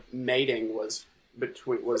 the mating was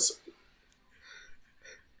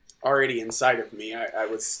already inside of me. I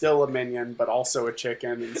was still a minion, but also a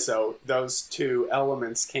chicken, and so those two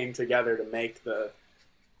elements came together to make the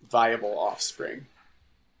viable offspring.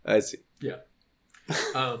 I see. Yeah.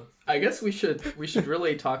 I guess we should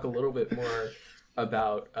really talk a little bit more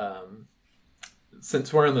about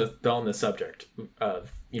since we're on the subject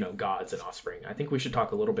of, you know, gods and offspring. I think we should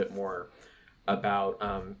talk a little bit more about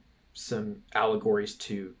some allegories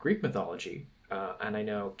to Greek mythology. And I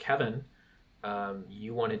know, Kevin,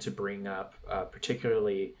 you wanted to bring up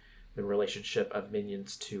particularly the relationship of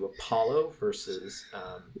minions to Apollo versus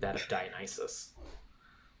that of Dionysus.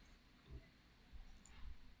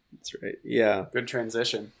 That's right. Yeah. Good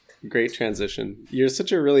transition. Great transition. You're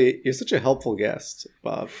such a helpful guest,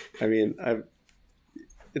 Bob. I mean,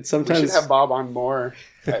 it's sometimes we should have Bob on more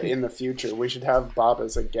in the future. We should have Bob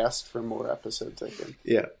as a guest for more episodes, I think.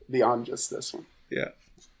 Yeah. Beyond just this one. Yeah.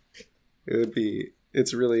 It would be.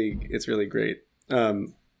 It's really great.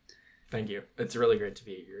 Thank you. It's really great to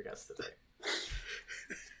be your guest today.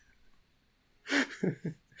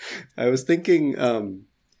 I was thinking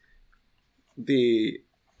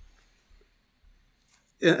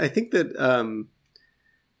I think that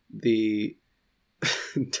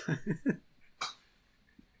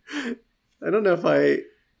I don't know if I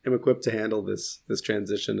am equipped to handle this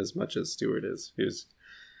transition as much as Stuart is. He was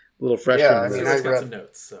a little fresh. Yeah, I mean, I've got some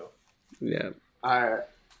notes, so yeah. I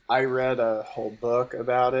read a whole book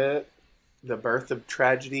about it, The Birth of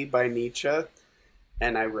Tragedy by Nietzsche,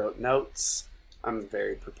 and I wrote notes. I'm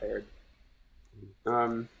very prepared.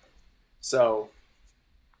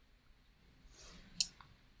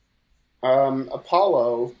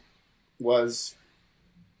 Apollo was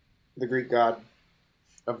the Greek god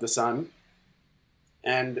of the sun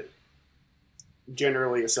and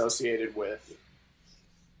generally associated with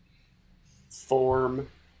form,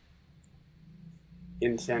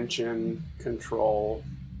 intention, control,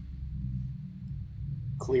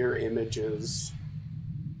 clear images,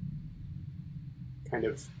 kind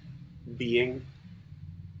of being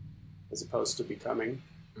as opposed to becoming.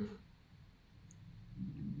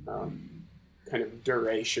 Kind of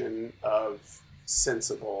duration of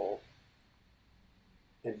sensible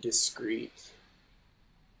and discrete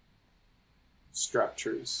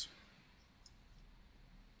structures.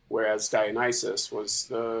 Whereas Dionysus was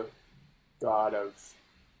the god of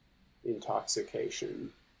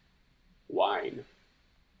intoxication, wine.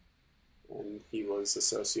 And he was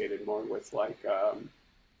associated more with like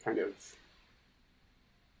kind of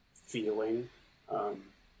feeling,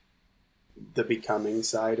 the becoming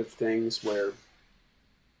side of things, where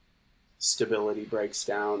stability breaks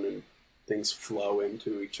down and things flow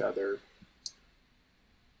into each other.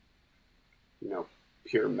 You know,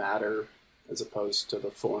 pure matter as opposed to the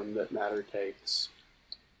form that matter takes.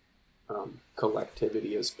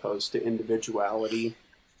 Collectivity as opposed to individuality.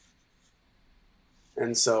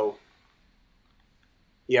 And so,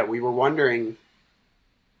 yeah, we were wondering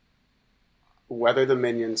whether the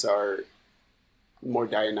minions are more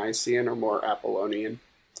Dionysian or more Apollonian.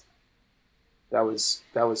 That was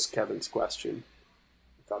Kevin's question.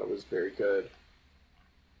 I thought it was very good.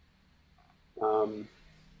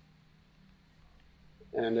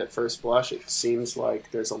 And at first blush, it seems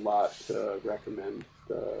like there's a lot to recommend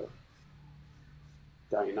the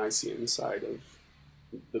Dionysian side of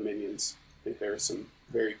the minions. I think there are some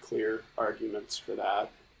very clear arguments for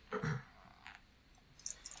that.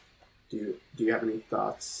 Do you have any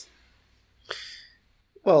thoughts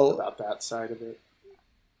Well, about that side of it?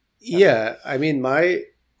 yeah, I mean, my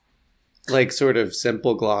like sort of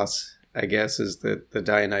simple gloss, I guess, is that the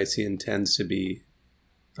Dionysian tends to be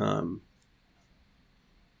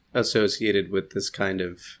associated with this kind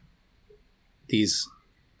of these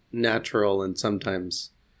natural and sometimes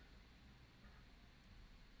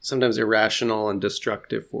irrational and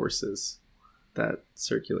destructive forces that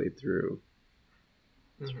circulate through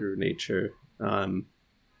nature. And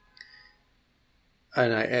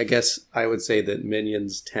I guess I would say that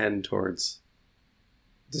minions tend towards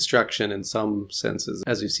destruction in some senses,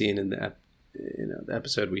 as we've seen in the the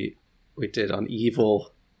episode we did on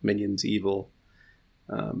evil, minions evil.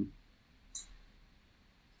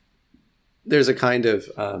 There's a kind of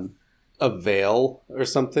a veil or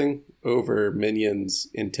something over minions'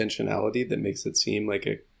 intentionality that makes it seem like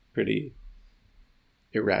a pretty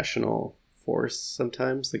irrational force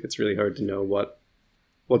sometimes. Like it's really hard to know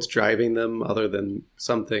what's driving them other than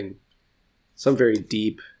some very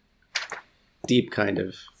deep kind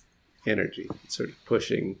of energy sort of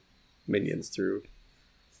pushing minions through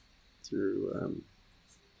the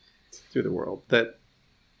world that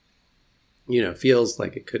feels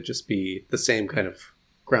like it could just be the same kind of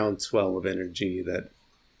groundswell of energy that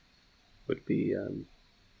would be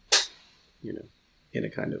in a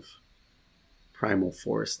kind of primal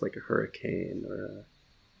force like a hurricane or a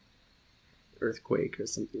earthquake or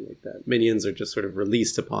something like that. Minions are just sort of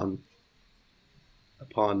released upon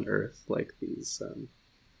Earth like these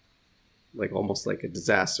like almost like a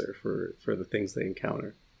disaster for the things they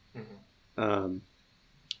encounter. I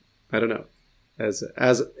don't know, as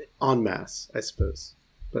en masse, I suppose,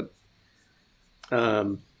 but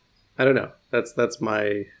I don't know. That's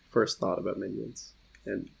my first thought about minions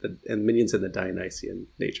and minions and the Dionysian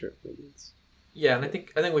nature of minions. Yeah, and I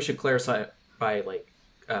think we should clarify by like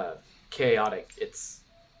chaotic. It's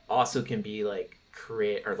also can be like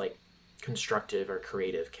create or like constructive or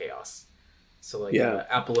creative chaos. So like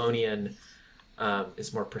Apollonian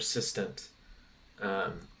is more persistent,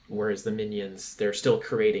 whereas the minions, they're still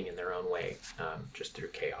creating in their own way, just through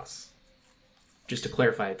chaos. Just to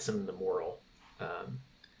clarify some of the moral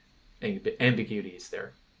ambiguities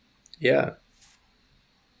there. Yeah.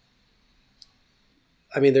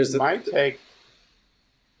 I mean, there's my take.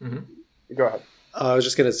 Go ahead. I was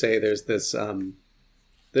just going to say there's this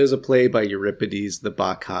there's a play by Euripides, the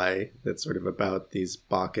Bacchae, that's sort of about these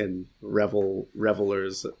Bacchan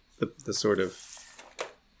revelers. The sort of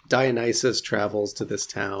Dionysus travels to this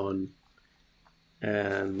town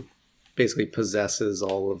and basically possesses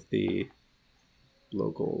all of the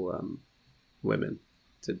local women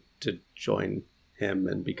to join him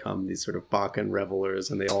and become these sort of Bacchan revelers,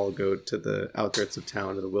 and they all go to the outskirts of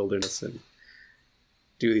town, to the wilderness, and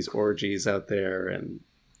do these orgies out there and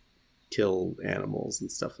kill animals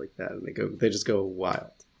and stuff like that, and they just go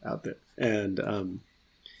wild out there. And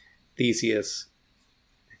Theseus,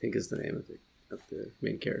 I think is the name of the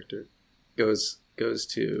main character, goes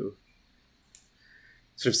to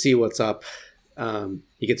sort of see what's up.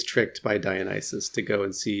 He gets tricked by Dionysus to go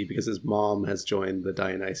and see, because his mom has joined the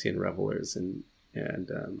Dionysian revelers, and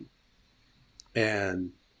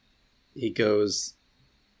he goes,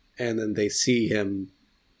 and then they see him.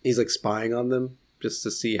 He's like spying on them just to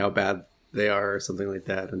see how bad they are or something like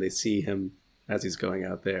that. And they see him as he's going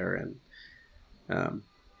out there, and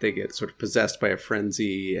they get sort of possessed by a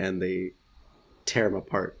frenzy, and they tear him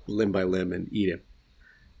apart limb by limb and eat him.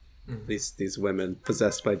 These women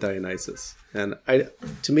possessed by Dionysus. And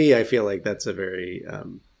to me, I feel like that's a very,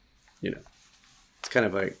 it's kind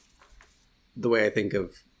of like the way I think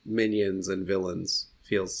of minions and villains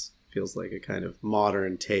feels like a kind of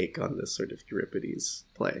modern take on this sort of Euripides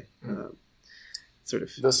play. Sort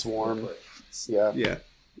of the Swarm. Yeah. Yeah.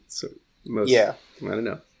 So I don't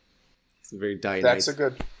know. It's a very Dionysian. That's a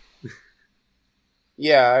good.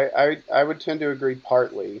 Yeah, I would tend to agree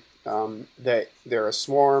partly. That they're a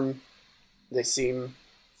swarm. They seem,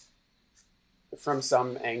 from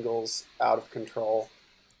some angles, out of control.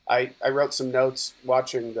 I wrote some notes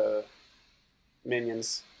watching the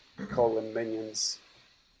minions.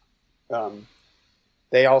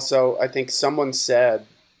 They also, I think someone said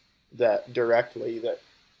that directly, that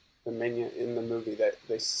the minion in the movie, that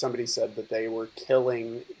somebody said that they were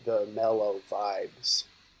killing the mellow vibes,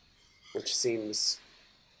 which seems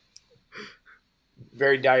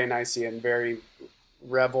very Dionysian, very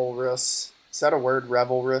revelrous. Is that a word?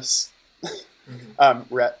 Revelrous?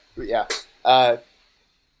 Yeah.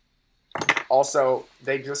 Also,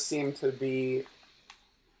 they just seem to be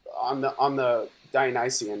on the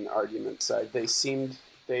Dionysian argument side. They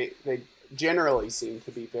generally seem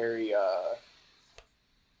to be very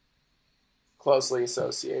closely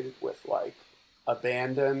associated with like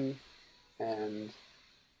abandon and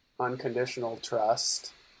unconditional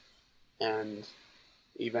trust and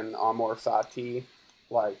even amor fati,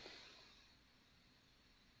 like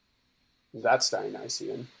that's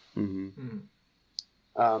Dionysian.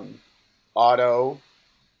 Otto,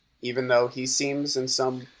 even though he seems in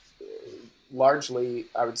some, largely,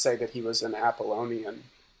 I would say that he was an Apollonian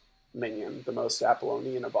minion, the most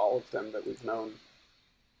Apollonian of all of them that we've known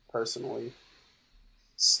personally.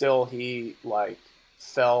 Still, he like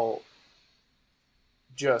fell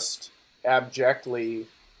just abjectly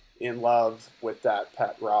in love with that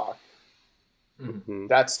pet rock.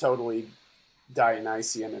 That's totally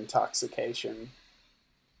Dionysian intoxication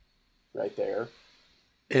right there.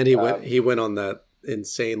 And he went on that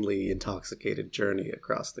insanely intoxicated journey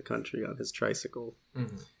across the country on his tricycle.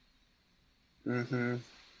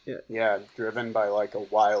 Yeah, driven by like a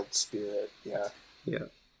wild spirit.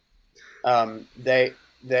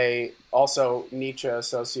 They also, Nietzsche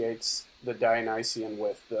associates the Dionysian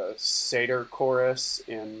with the satyr chorus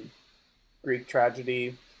in Greek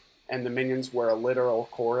tragedy, and the minions were a literal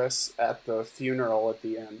chorus at the funeral at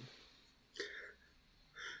the end.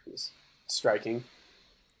 It was striking.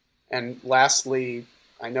 And lastly,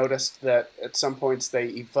 I noticed that at some points they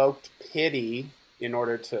evoked pity in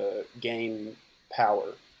order to gain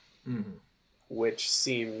power, which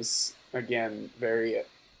seems, again, very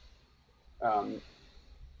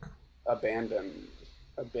abandoned,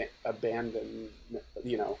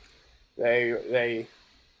 you know, they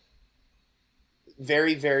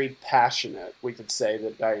very, very passionate. We could say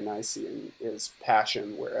that Dionysian is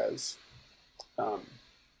passion, whereas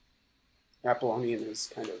Apollonian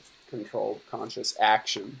is kind of controlled, conscious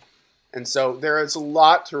action. And so there is a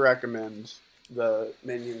lot to recommend the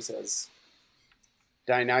minions as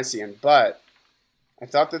Dionysian, but I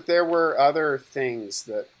thought that there were other things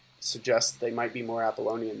that suggest they might be more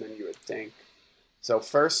Apollonian than you would think. So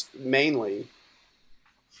first, mainly,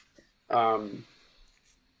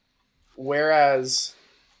 whereas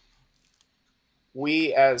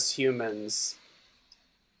we as humans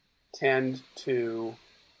tend to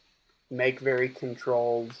make very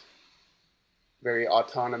controlled, very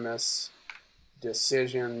autonomous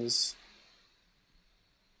decisions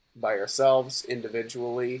by ourselves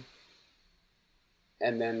individually,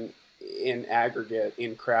 and then in aggregate,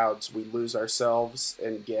 in crowds, we lose ourselves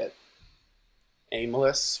and get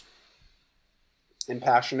aimless and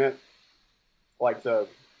passionate. Like the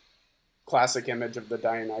classic image of the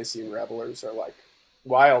Dionysian revelers are like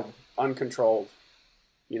wild, uncontrolled,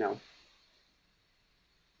 you know.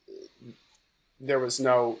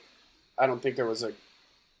 I don't think there was a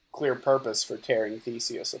clear purpose for tearing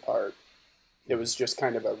Theseus apart. It was just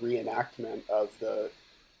kind of a reenactment of the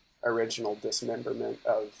original dismemberment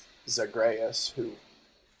of Zagreus, who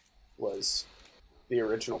was the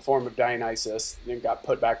original form of Dionysus, then got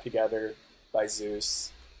put back together by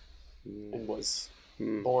Zeus and was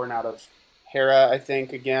born out of Hera, I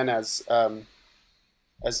think, again as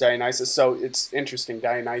Dionysus. So it's interesting.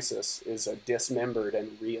 Dionysus is a dismembered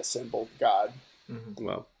and reassembled god.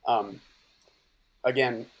 Wow.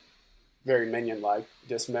 Again, very minion-like,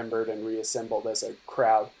 dismembered and reassembled as a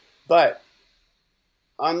crowd. But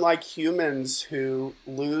unlike humans who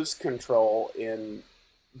lose control in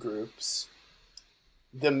groups,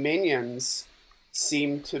 the minions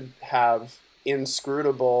seem to have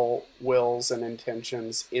inscrutable wills and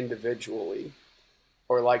intentions individually,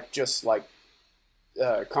 or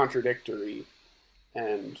contradictory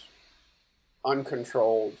and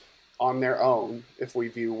uncontrolled on their own, if we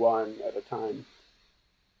view one at a time.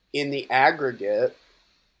 In the aggregate,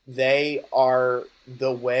 they are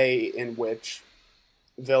the way in which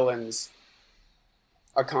villains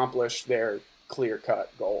accomplish their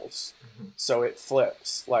clear-cut goals. So it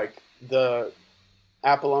flips. Like the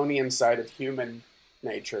Apollonian side of human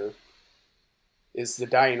nature is the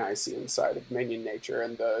Dionysian side of minion nature,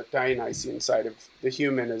 and the Dionysian side of the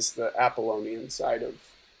human is the Apollonian side of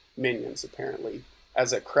minions, apparently.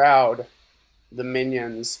 As a crowd, the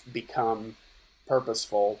minions become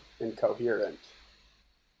purposeful and coherent.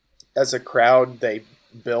 As a crowd, they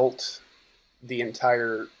built the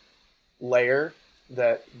entire layer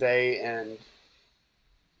that they and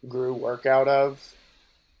Gru work out of.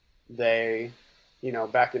 They,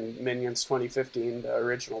 back in Minions 2015, the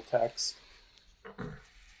original text,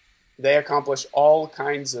 they accomplish all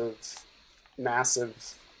kinds of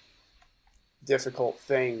massive, difficult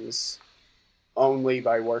things only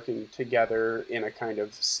by working together in a kind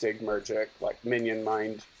of stigmergic, like minion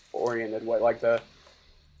mind oriented way. Like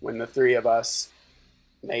when the three of us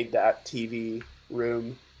made that TV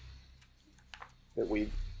room that we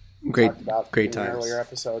talked about great in an times. earlier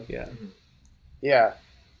episode. Yeah. yeah,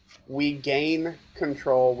 we gain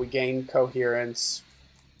control, we gain coherence,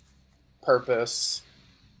 purpose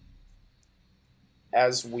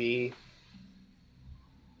as we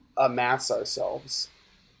amass ourselves.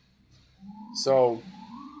 So,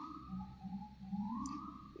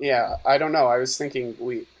 yeah, I don't know. I was thinking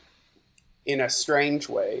in a strange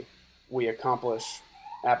way, we accomplish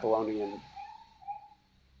Apollonian,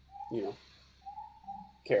 you know,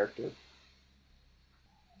 character.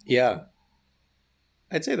 Yeah,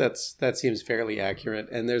 I'd say that seems fairly accurate,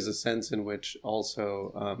 and there's a sense in which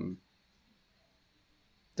also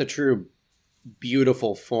the true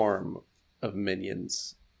beautiful form of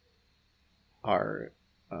minions are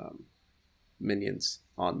minions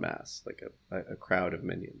en masse, like a crowd of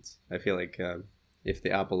minions. I feel like if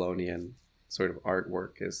the Apollonian sort of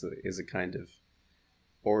artwork is a kind of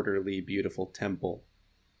orderly, beautiful temple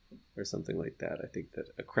or something like that, I think that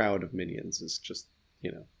a crowd of minions is just,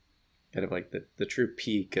 kind of like the true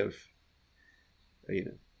peak of,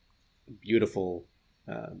 beautiful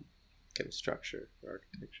kind of structure or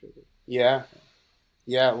architecture. Yeah.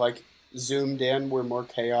 Yeah, like zoomed in, we're more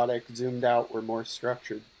chaotic. Zoomed out, we're more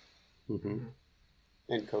structured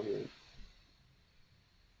and coherent.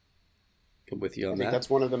 I'm with you on I that. think that's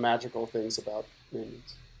one of the magical things about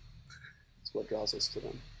minions. It's what draws us to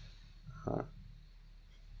them. Huh.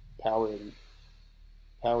 Power in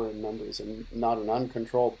numbers, and not an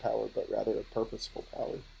uncontrolled power, but rather a purposeful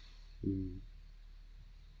power. Mm.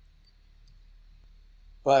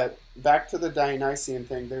 But back to the Dionysian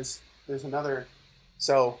thing. There's another.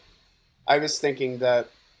 So, I was thinking that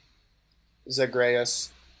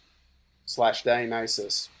Zagreus /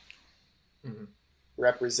 Dionysus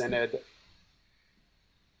represented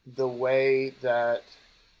the way that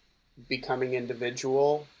becoming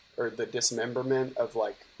individual, or the dismemberment of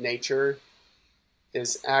like nature,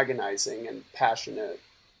 is agonizing and passionate,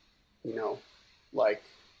 like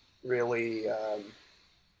really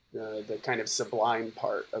the kind of sublime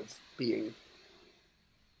part of being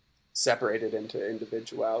separated into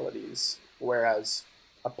individualities, whereas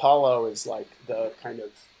Apollo is like the kind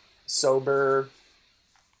of sober,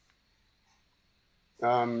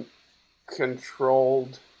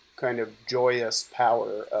 controlled, kind of joyous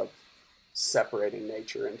power of separating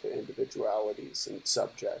nature into individualities and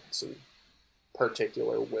subjects and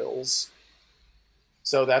particular wills.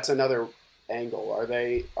 So that's another angle. Are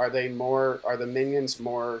the minions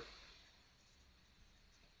more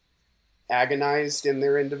agonized in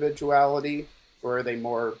their individuality, or are they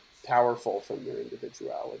more powerful from their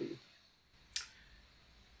individuality?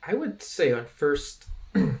 I would say on first,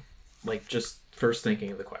 just first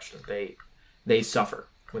thinking of the question, they suffer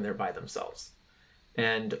when they're by themselves.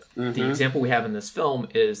 And the example we have in this film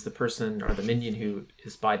is the person or the minion who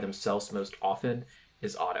is by themselves most often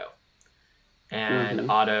is Otto. And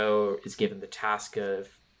Otto is given the task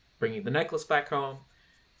of bringing the necklace back home,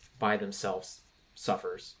 by themselves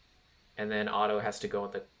suffers. And then Otto has to go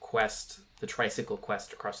on the quest, the tricycle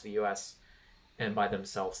quest across the US, and by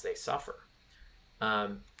themselves they suffer.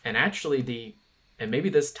 And actually and maybe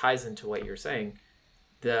this ties into what you're saying,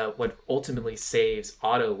 what ultimately saves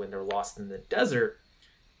Otto when they're lost in the desert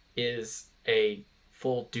is a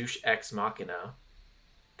full douche ex machina,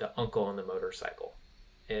 the uncle on the motorcycle.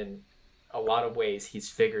 In a lot of ways, he's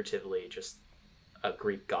figuratively just a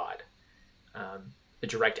Greek god, a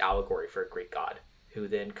direct allegory for a Greek god, who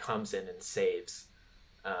then comes in and saves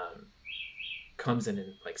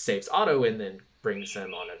Otto, and then brings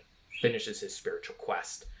him finishes his spiritual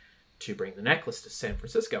quest to bring the necklace to San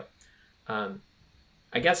Francisco.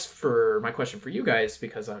 I guess for my question for you guys,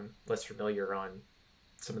 because I'm less familiar on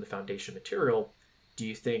some of the foundation material, do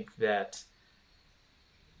you think that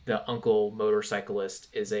the uncle motorcyclist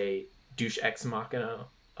is a douche ex machina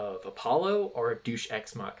of Apollo or a douche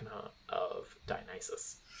ex machina of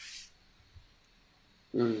Dionysus?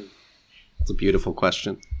 It's a beautiful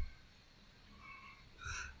question.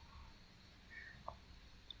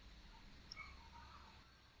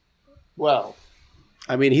 Well,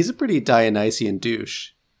 I mean, he's a pretty Dionysian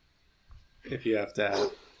douche. If you have to add.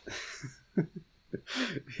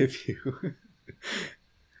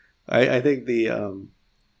 I think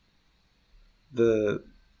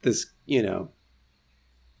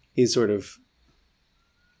he's sort of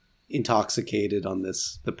intoxicated on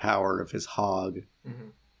the power of his hog.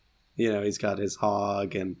 He's got his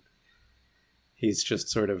hog, and he's just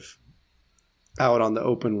sort of out on the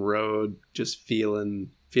open road, just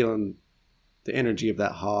feeling the energy of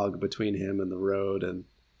that hog between him and the road. And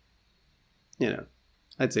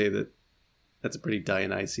I'd say that's a pretty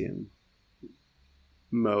Dionysian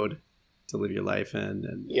mode to live your life in.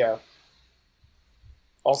 And yeah.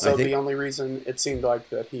 Also, the only reason it seemed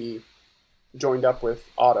like that he joined up with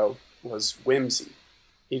Otto was whimsy.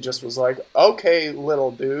 He just was like, okay,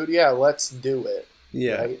 little dude, yeah, let's do it.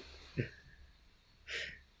 Yeah. Right?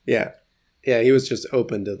 Yeah. Yeah, he was just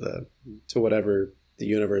open to whatever the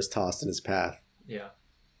universe tossed in his path. Yeah.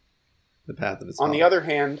 The path of his On the other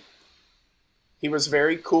hand, he was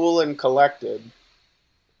very cool and collected.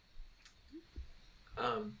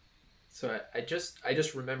 So I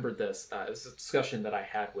just remembered this. It was a discussion that I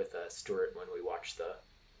had with Stuart when we watched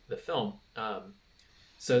the film.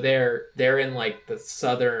 So they're in like the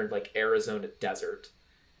southern like Arizona desert,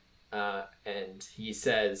 and he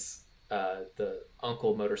says the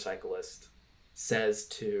uncle motorcyclist says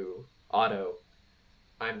to Otto,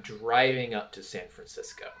 "I'm driving up to San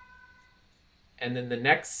Francisco." And then the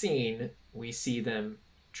next scene, we see them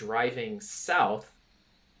driving south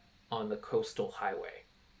on the coastal highway.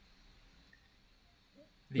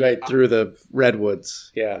 Right through the redwoods.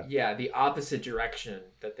 Yeah. Yeah, the opposite direction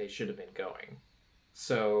that they should have been going.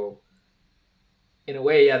 So, in a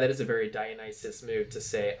way, yeah, that is a very Dionysius move to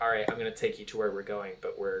say, all right, I'm going to take you to where we're going,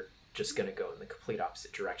 but we're just going to go in the complete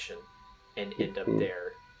opposite direction and end up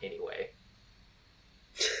there anyway.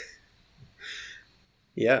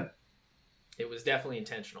 Yeah. It was definitely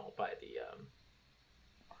intentional by the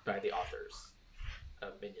authors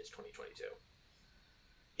of Minions 2022.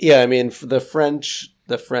 Yeah, I mean, the French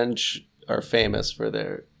are famous for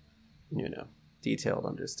their, detailed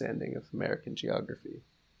understanding of American geography,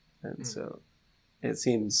 and so it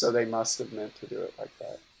seems. So they must have meant to do it like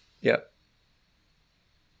that. Yeah.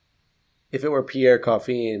 If it were Pierre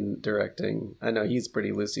Coffin directing, I know he's pretty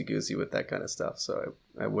loosey goosey with that kind of stuff, so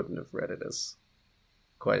I wouldn't have read it as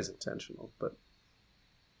quite as intentional, but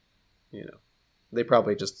they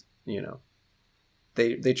probably just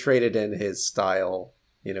they traded in his style,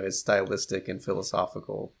 his stylistic and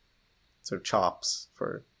philosophical sort of chops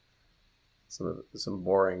for some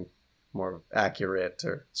boring, more accurate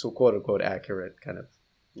or so quote unquote accurate kind of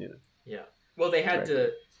Yeah. Well, they had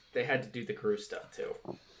to do the crew stuff too,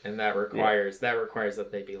 and that requires that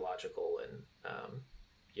they be logical and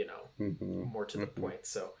more to the point.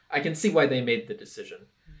 So I can see why they made the decision.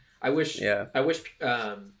 I wish the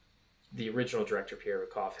original director Pierre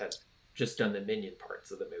Backoff had just done the minion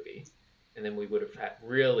parts of the movie, and then we would have had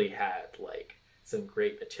like some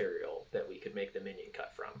great material that we could make the minion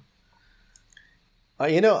cut from.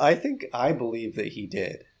 I believe that he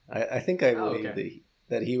did. I think I believe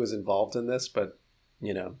that he was involved in this, but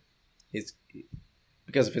he's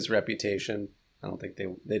because of his reputation. I don't think they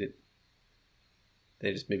did.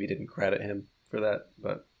 They just maybe didn't credit him for that,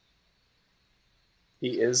 but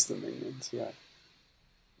he is the Minions. Yeah.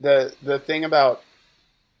 The thing about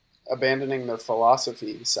abandoning the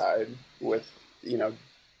philosophy side with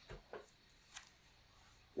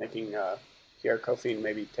making Pierre Coffin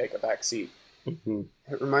maybe take a back seat. Mm-hmm.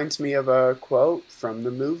 It reminds me of a quote from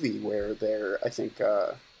the movie where they're, I think,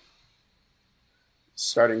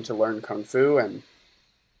 starting to learn Kung Fu, and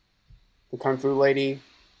the Kung Fu lady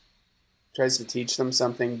tries to teach them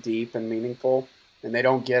something deep and meaningful, and they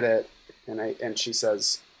don't get it, and she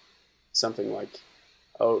says something like,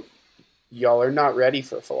 "Oh, y'all are not ready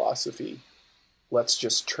for philosophy. Let's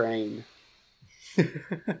just train." I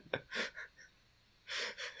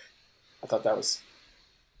thought that was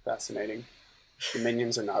fascinating. The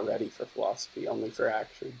Minions are not ready for philosophy, only for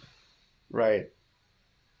action. Right.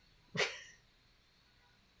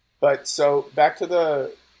 But so back to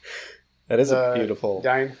that is a beautiful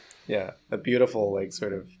a beautiful like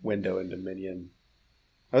sort of window into Minion.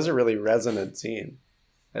 That was a really resonant scene.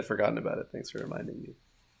 I'd forgotten about it. Thanks for reminding me.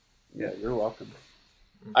 Yeah, you're welcome.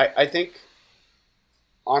 I think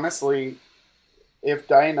honestly, if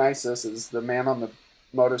Dionysus is the man on the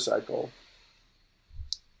motorcycle,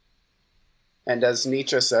 and as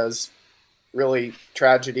Nietzsche says, really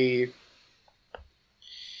tragedy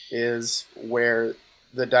is where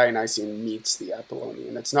the Dionysian meets the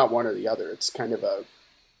Apollonian. It's not one or the other. It's kind of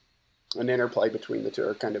an interplay between the two,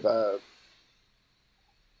 or kind of a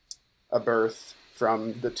birth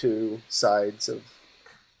from the two sides of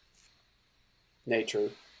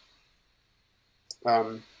nature.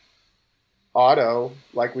 Otto,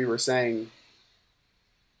 like we were saying,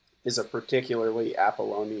 is a particularly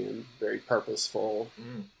Apollonian, very purposeful,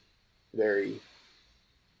 very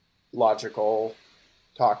logical,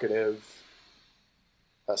 talkative,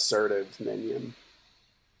 assertive minion.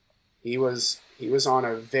 He was on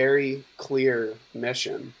a very clear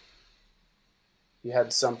mission. He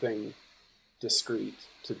had something discrete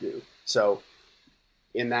to do. So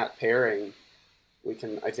in that pairing, we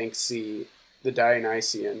can, I think, see the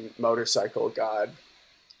Dionysian motorcycle god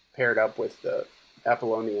paired up with the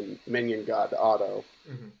Apollonian minion god Otto.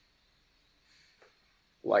 Mm-hmm.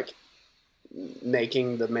 Like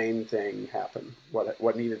making the main thing happen.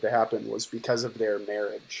 What needed to happen was because of their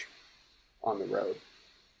marriage on the road.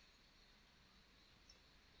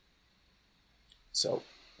 So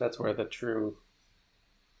that's where the true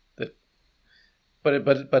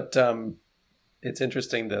it's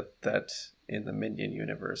interesting that in the Minion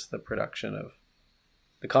universe, the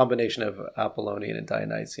combination of Apollonian and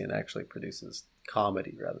Dionysian actually produces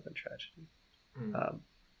comedy rather than tragedy.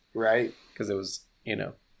 Right. Because it was,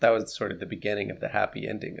 that was sort of the beginning of the happy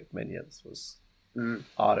ending of Minions, was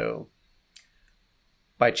Otto,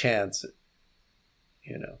 by chance,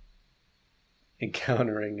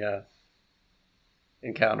 encountering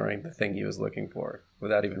the thing he was looking for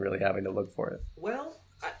without even really having to look for it. Well,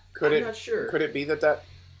 I'm not sure. Could it be that?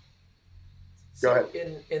 Go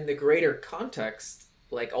ahead. In the greater context,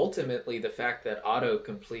 like ultimately the fact that Otto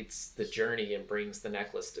completes the journey and brings the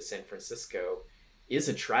necklace to San Francisco is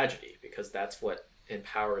a tragedy, because that's what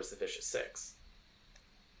empowers the Vicious Six.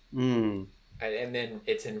 And then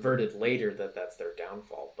it's inverted later that that's their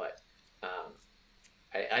downfall. But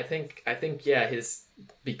I think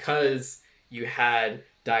because you had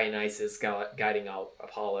Dionysus guiding out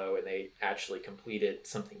Apollo and they actually completed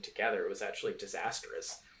something together, it was actually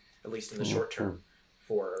disastrous, at least in the short term,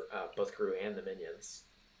 for both Gru and the Minions.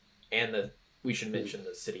 And we should mention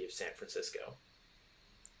the city of San Francisco.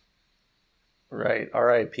 Right.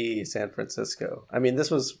 R.I.P. San Francisco. I mean,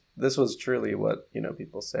 this was truly what,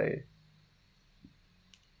 people say.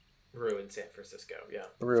 Ruined San Francisco, yeah.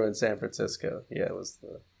 Ruined San Francisco. Yeah, it was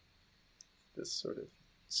this sort of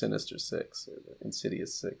Sinister Six, or the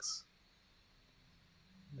Insidious Six.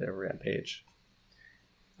 Their rampage.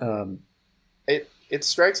 It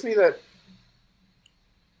strikes me that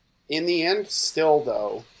in the end, still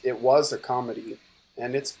though, it was a comedy,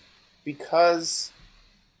 and it's because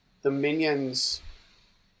the Minions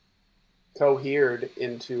cohered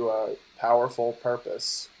into a powerful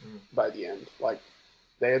purpose by the end. Like,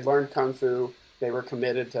 they had learned Kung Fu, they were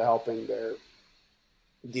committed to helping their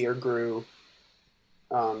dear Gru,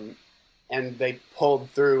 and they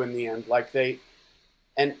pulled through in the end. Like,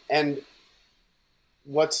 and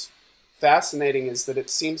what's fascinating is that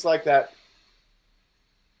it seems like that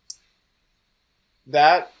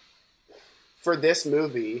for this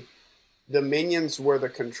movie, the Minions were the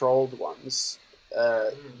controlled ones,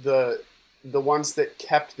 the ones that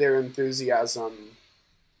kept their enthusiasm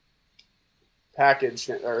packaged,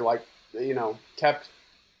 or kept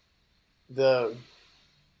the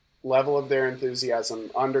level of their enthusiasm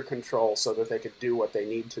under control so that they could do what they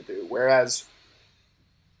need to do. Whereas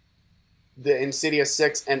the Insidious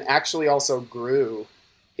Six, and actually also Gru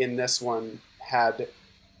in this one, had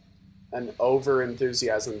an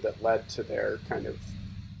over-enthusiasm that led to their kind of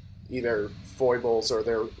either foibles or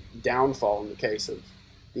their downfall in the case of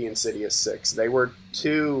the Insidious Six. They were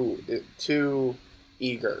too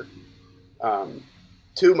eager,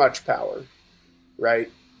 too much power, right?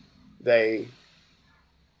 I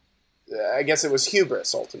guess it was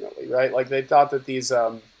hubris ultimately, right? Like, they thought that these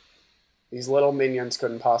little minions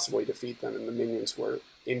couldn't possibly defeat them, and the minions were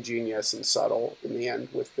ingenious and subtle in the end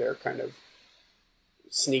with their kind of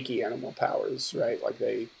sneaky animal powers, right? Like,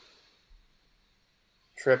 they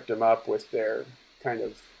tripped them up with their kind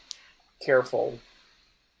of careful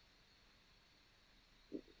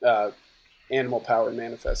animal power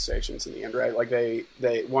manifestations in the end, right? Like, they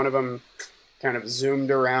one of them kind of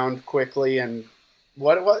zoomed around quickly, and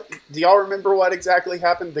what do y'all remember what exactly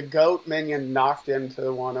happened? The goat minion knocked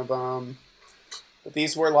into one of them. But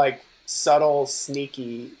these were like subtle,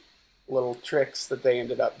 sneaky little tricks that they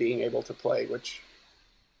ended up being able to play, which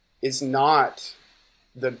is not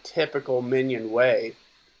the typical minion way.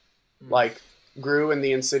 Like, Gru and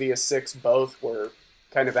the Insidious Six both were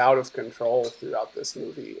kind of out of control throughout this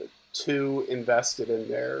movie, too invested in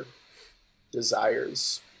their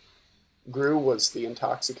desires. Gru was the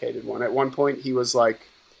intoxicated one. At one point, he was like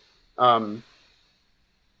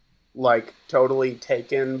totally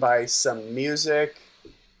taken by some music.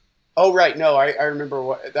 Oh, right. No, I remember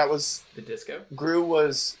what that was. The disco? Gru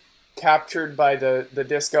was captured by the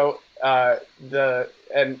disco,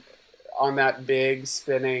 and on that big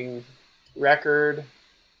spinning record,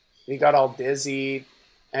 he got all dizzy,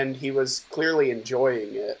 and he was clearly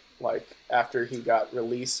enjoying it. Like, after he got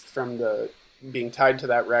released from being tied to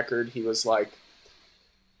that record, he was like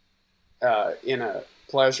in a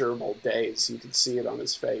pleasurable daze. You could see it on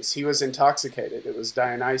his face. He was intoxicated. It was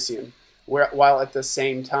Dionysian. While at the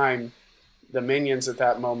same time, the minions at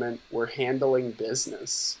that moment were handling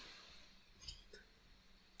business.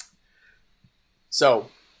 So,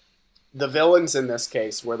 the villains in this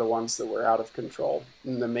case were the ones that were out of control,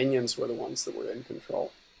 and the minions were the ones that were in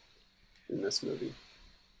control in this movie.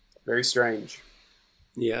 Very strange.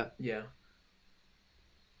 Yeah, Yeah.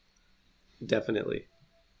 definitely.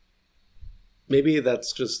 Maybe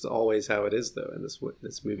that's just always how it is, though, and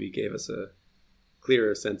this movie gave us a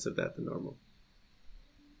clearer sense of that than normal.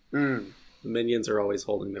 Mm. The minions are always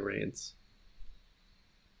holding the reins.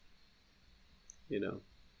 In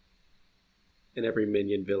every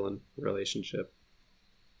minion-villain relationship,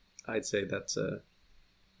 I'd say it's a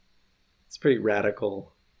pretty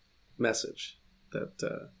radical message that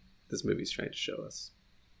this movie's trying to show us.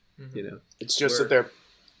 Mm-hmm. It's just that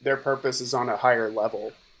their purpose is on a higher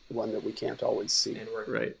level, one that we can't always see. And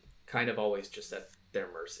we're right. kind of always just at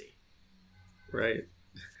their mercy. Right.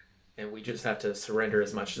 And we just have to surrender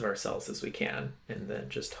as much of ourselves as we can, and then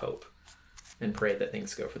just hope and pray that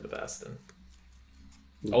things go for the best. And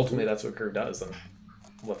ultimately, that's what Gru does and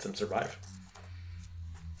lets him survive.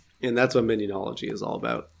 And that's what minionology is all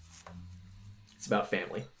about. It's about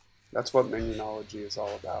family. That's what minionology is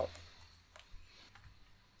all about.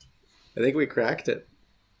 I think we cracked it.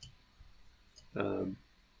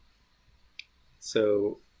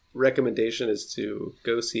 So, recommendation is to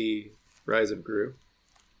go see Rise of Gru.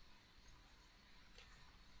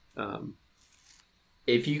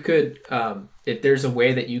 If you could, if there's a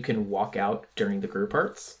way that you can walk out during the Gru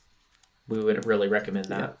parts, we would really recommend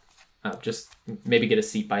that. Yeah. Just maybe get a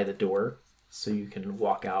seat by the door so you can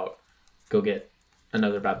walk out, go get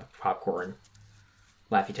another bag of popcorn,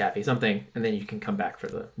 Laffy Taffy, something, and then you can come back for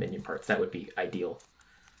the minion parts. That would be ideal.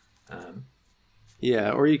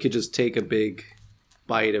 Yeah, or you could just take a big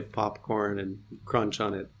bite of popcorn and crunch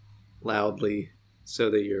on it loudly so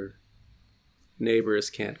that your neighbors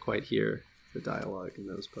can't quite hear the dialogue in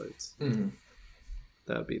those parts. Mm-hmm.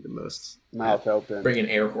 That would be the most... Mouth open. Bring an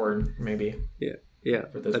air horn, maybe. Yeah,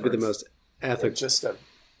 that'd parts. be the most ethical. Just a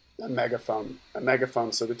megaphone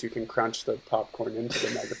so that you can crunch the popcorn into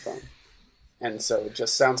the megaphone. And so it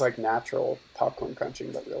just sounds like natural popcorn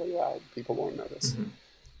crunching, but really loud. People won't notice. Mm-hmm.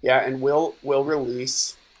 Yeah, and we'll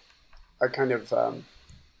release a kind of...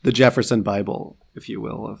 the Jefferson Bible, if you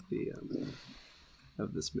will, of the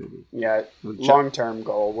of this movie. Yeah, long-term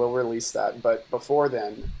goal. We'll release that. But before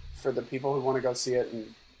then, for the people who want to go see it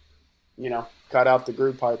and, cut out the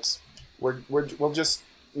Gru parts, we'll just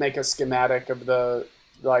make a schematic of the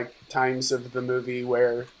times of the movie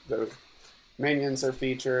where the minions are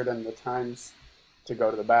featured and the times to go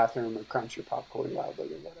to the bathroom or crunch your popcorn loudly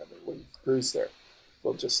or whatever when Gru's there.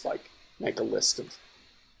 We'll just make a list of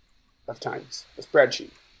times, a spreadsheet,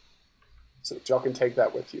 so that y'all can take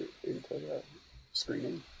that with you into the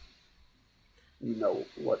screening. You know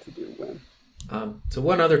what to do when. So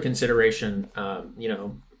one other consideration,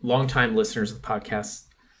 longtime listeners of the podcast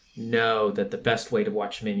know that the best way to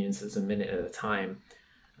watch Minions is a minute at a time.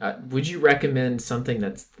 Would you recommend something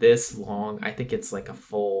that's this long? I think it's like a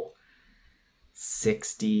full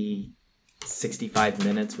 60, 65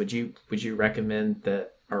 minutes. Would you recommend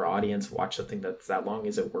that our audience watch something that's that long?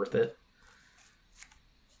 Is it worth it?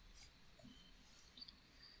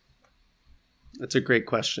 That's a great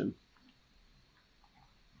question.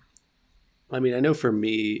 I mean, I know for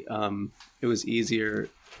me, it was easier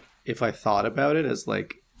if I thought about it as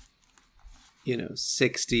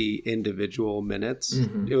 60 individual minutes.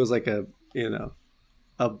 Mm-hmm. It was like it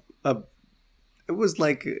was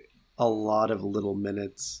like a lot of little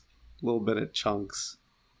minutes, little minute chunks,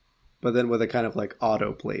 but then with a kind of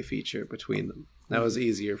autoplay feature between them. That was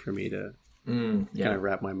easier for me to kind of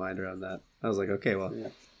wrap my mind around that. I was like, okay, well,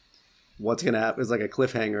 what's going to happen? It's like a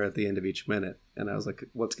cliffhanger at the end of each minute. And I was like,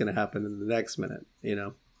 what's going to happen in the next minute?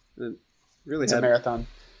 And it really it's a marathon.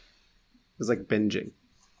 It was like binging.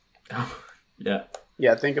 Oh, yeah.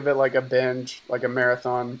 Yeah, think of it like a binge, like a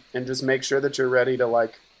marathon, and just make sure that you're ready to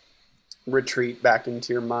retreat back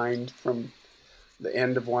into your mind from the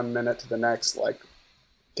end of 1 minute to the next, like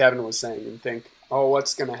Kevin was saying, and think, oh,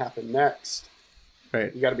 what's going to happen next?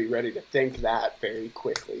 Right. You got to be ready to think that very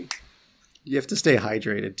quickly. You have to stay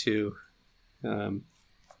hydrated too,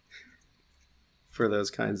 for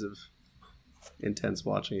those kinds of intense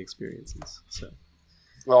watching experiences. So.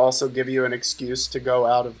 I'll also give you an excuse to go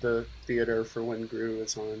out of the theater for when Gru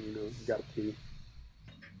is on. You got to pee.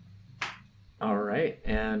 All right,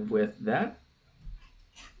 and with that,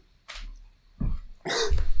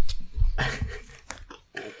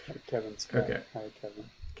 Kevin's back. Okay. Hi, Kevin.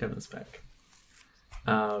 Kevin's back.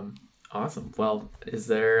 Awesome. Well, is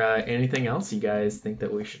there anything else you guys think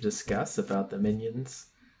that we should discuss about the Minions?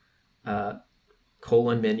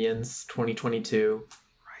 Minions 2022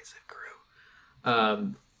 Rise of Gru.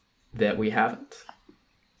 That we haven't?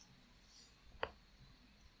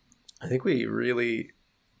 I think we really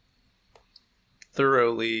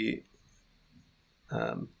thoroughly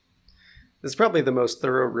It's probably the most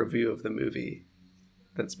thorough review of the movie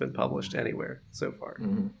that's been published anywhere so far.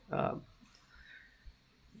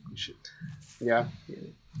 Yeah.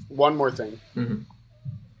 One more thing.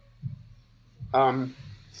 The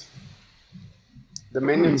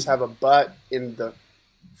minions have a butt in the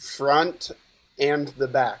front and the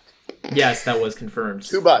back. Yes, that was confirmed.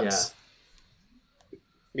 2 butts. Yeah.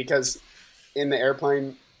 Because in the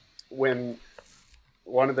airplane, when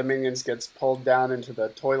one of the minions gets pulled down into the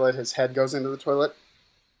toilet, his head goes into the toilet.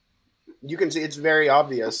 You can see it's very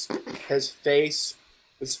obvious. His face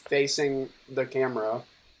is facing the camera,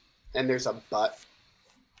 and there's a butt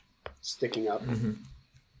sticking up.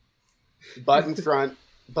 Butt in front,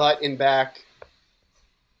 butt in back.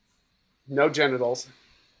 No genitals,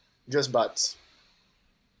 just butts.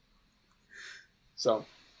 So,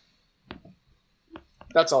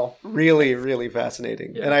 that's all. Really, really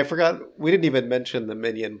fascinating. Yeah. And I forgot, we didn't even mention the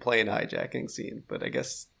minion plane hijacking scene, but I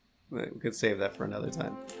guess we could save that for another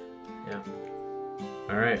time. Yeah.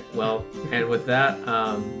 All right. Well, and with that, we'll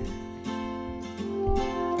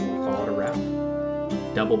call it a wrap.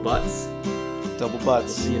 Double butts. Double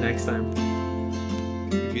butts. We'll see you next time.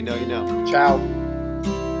 If you know, you know. Ciao.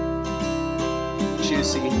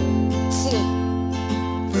 Juicy.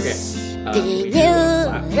 Okay. ビニュ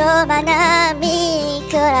ーロマナミ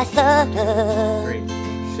クラソ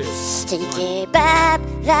チキバ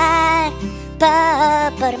ブラ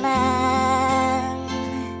パパルマン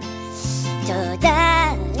ト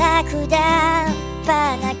ダラクダ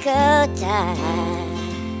パナコタ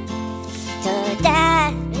トダ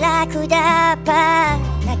ラクダパ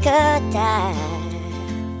ナコタ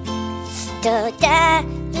トダ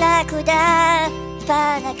ラクダ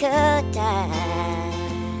パナコタ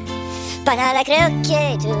Para la creo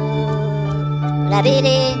que tú la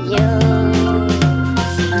viviré yo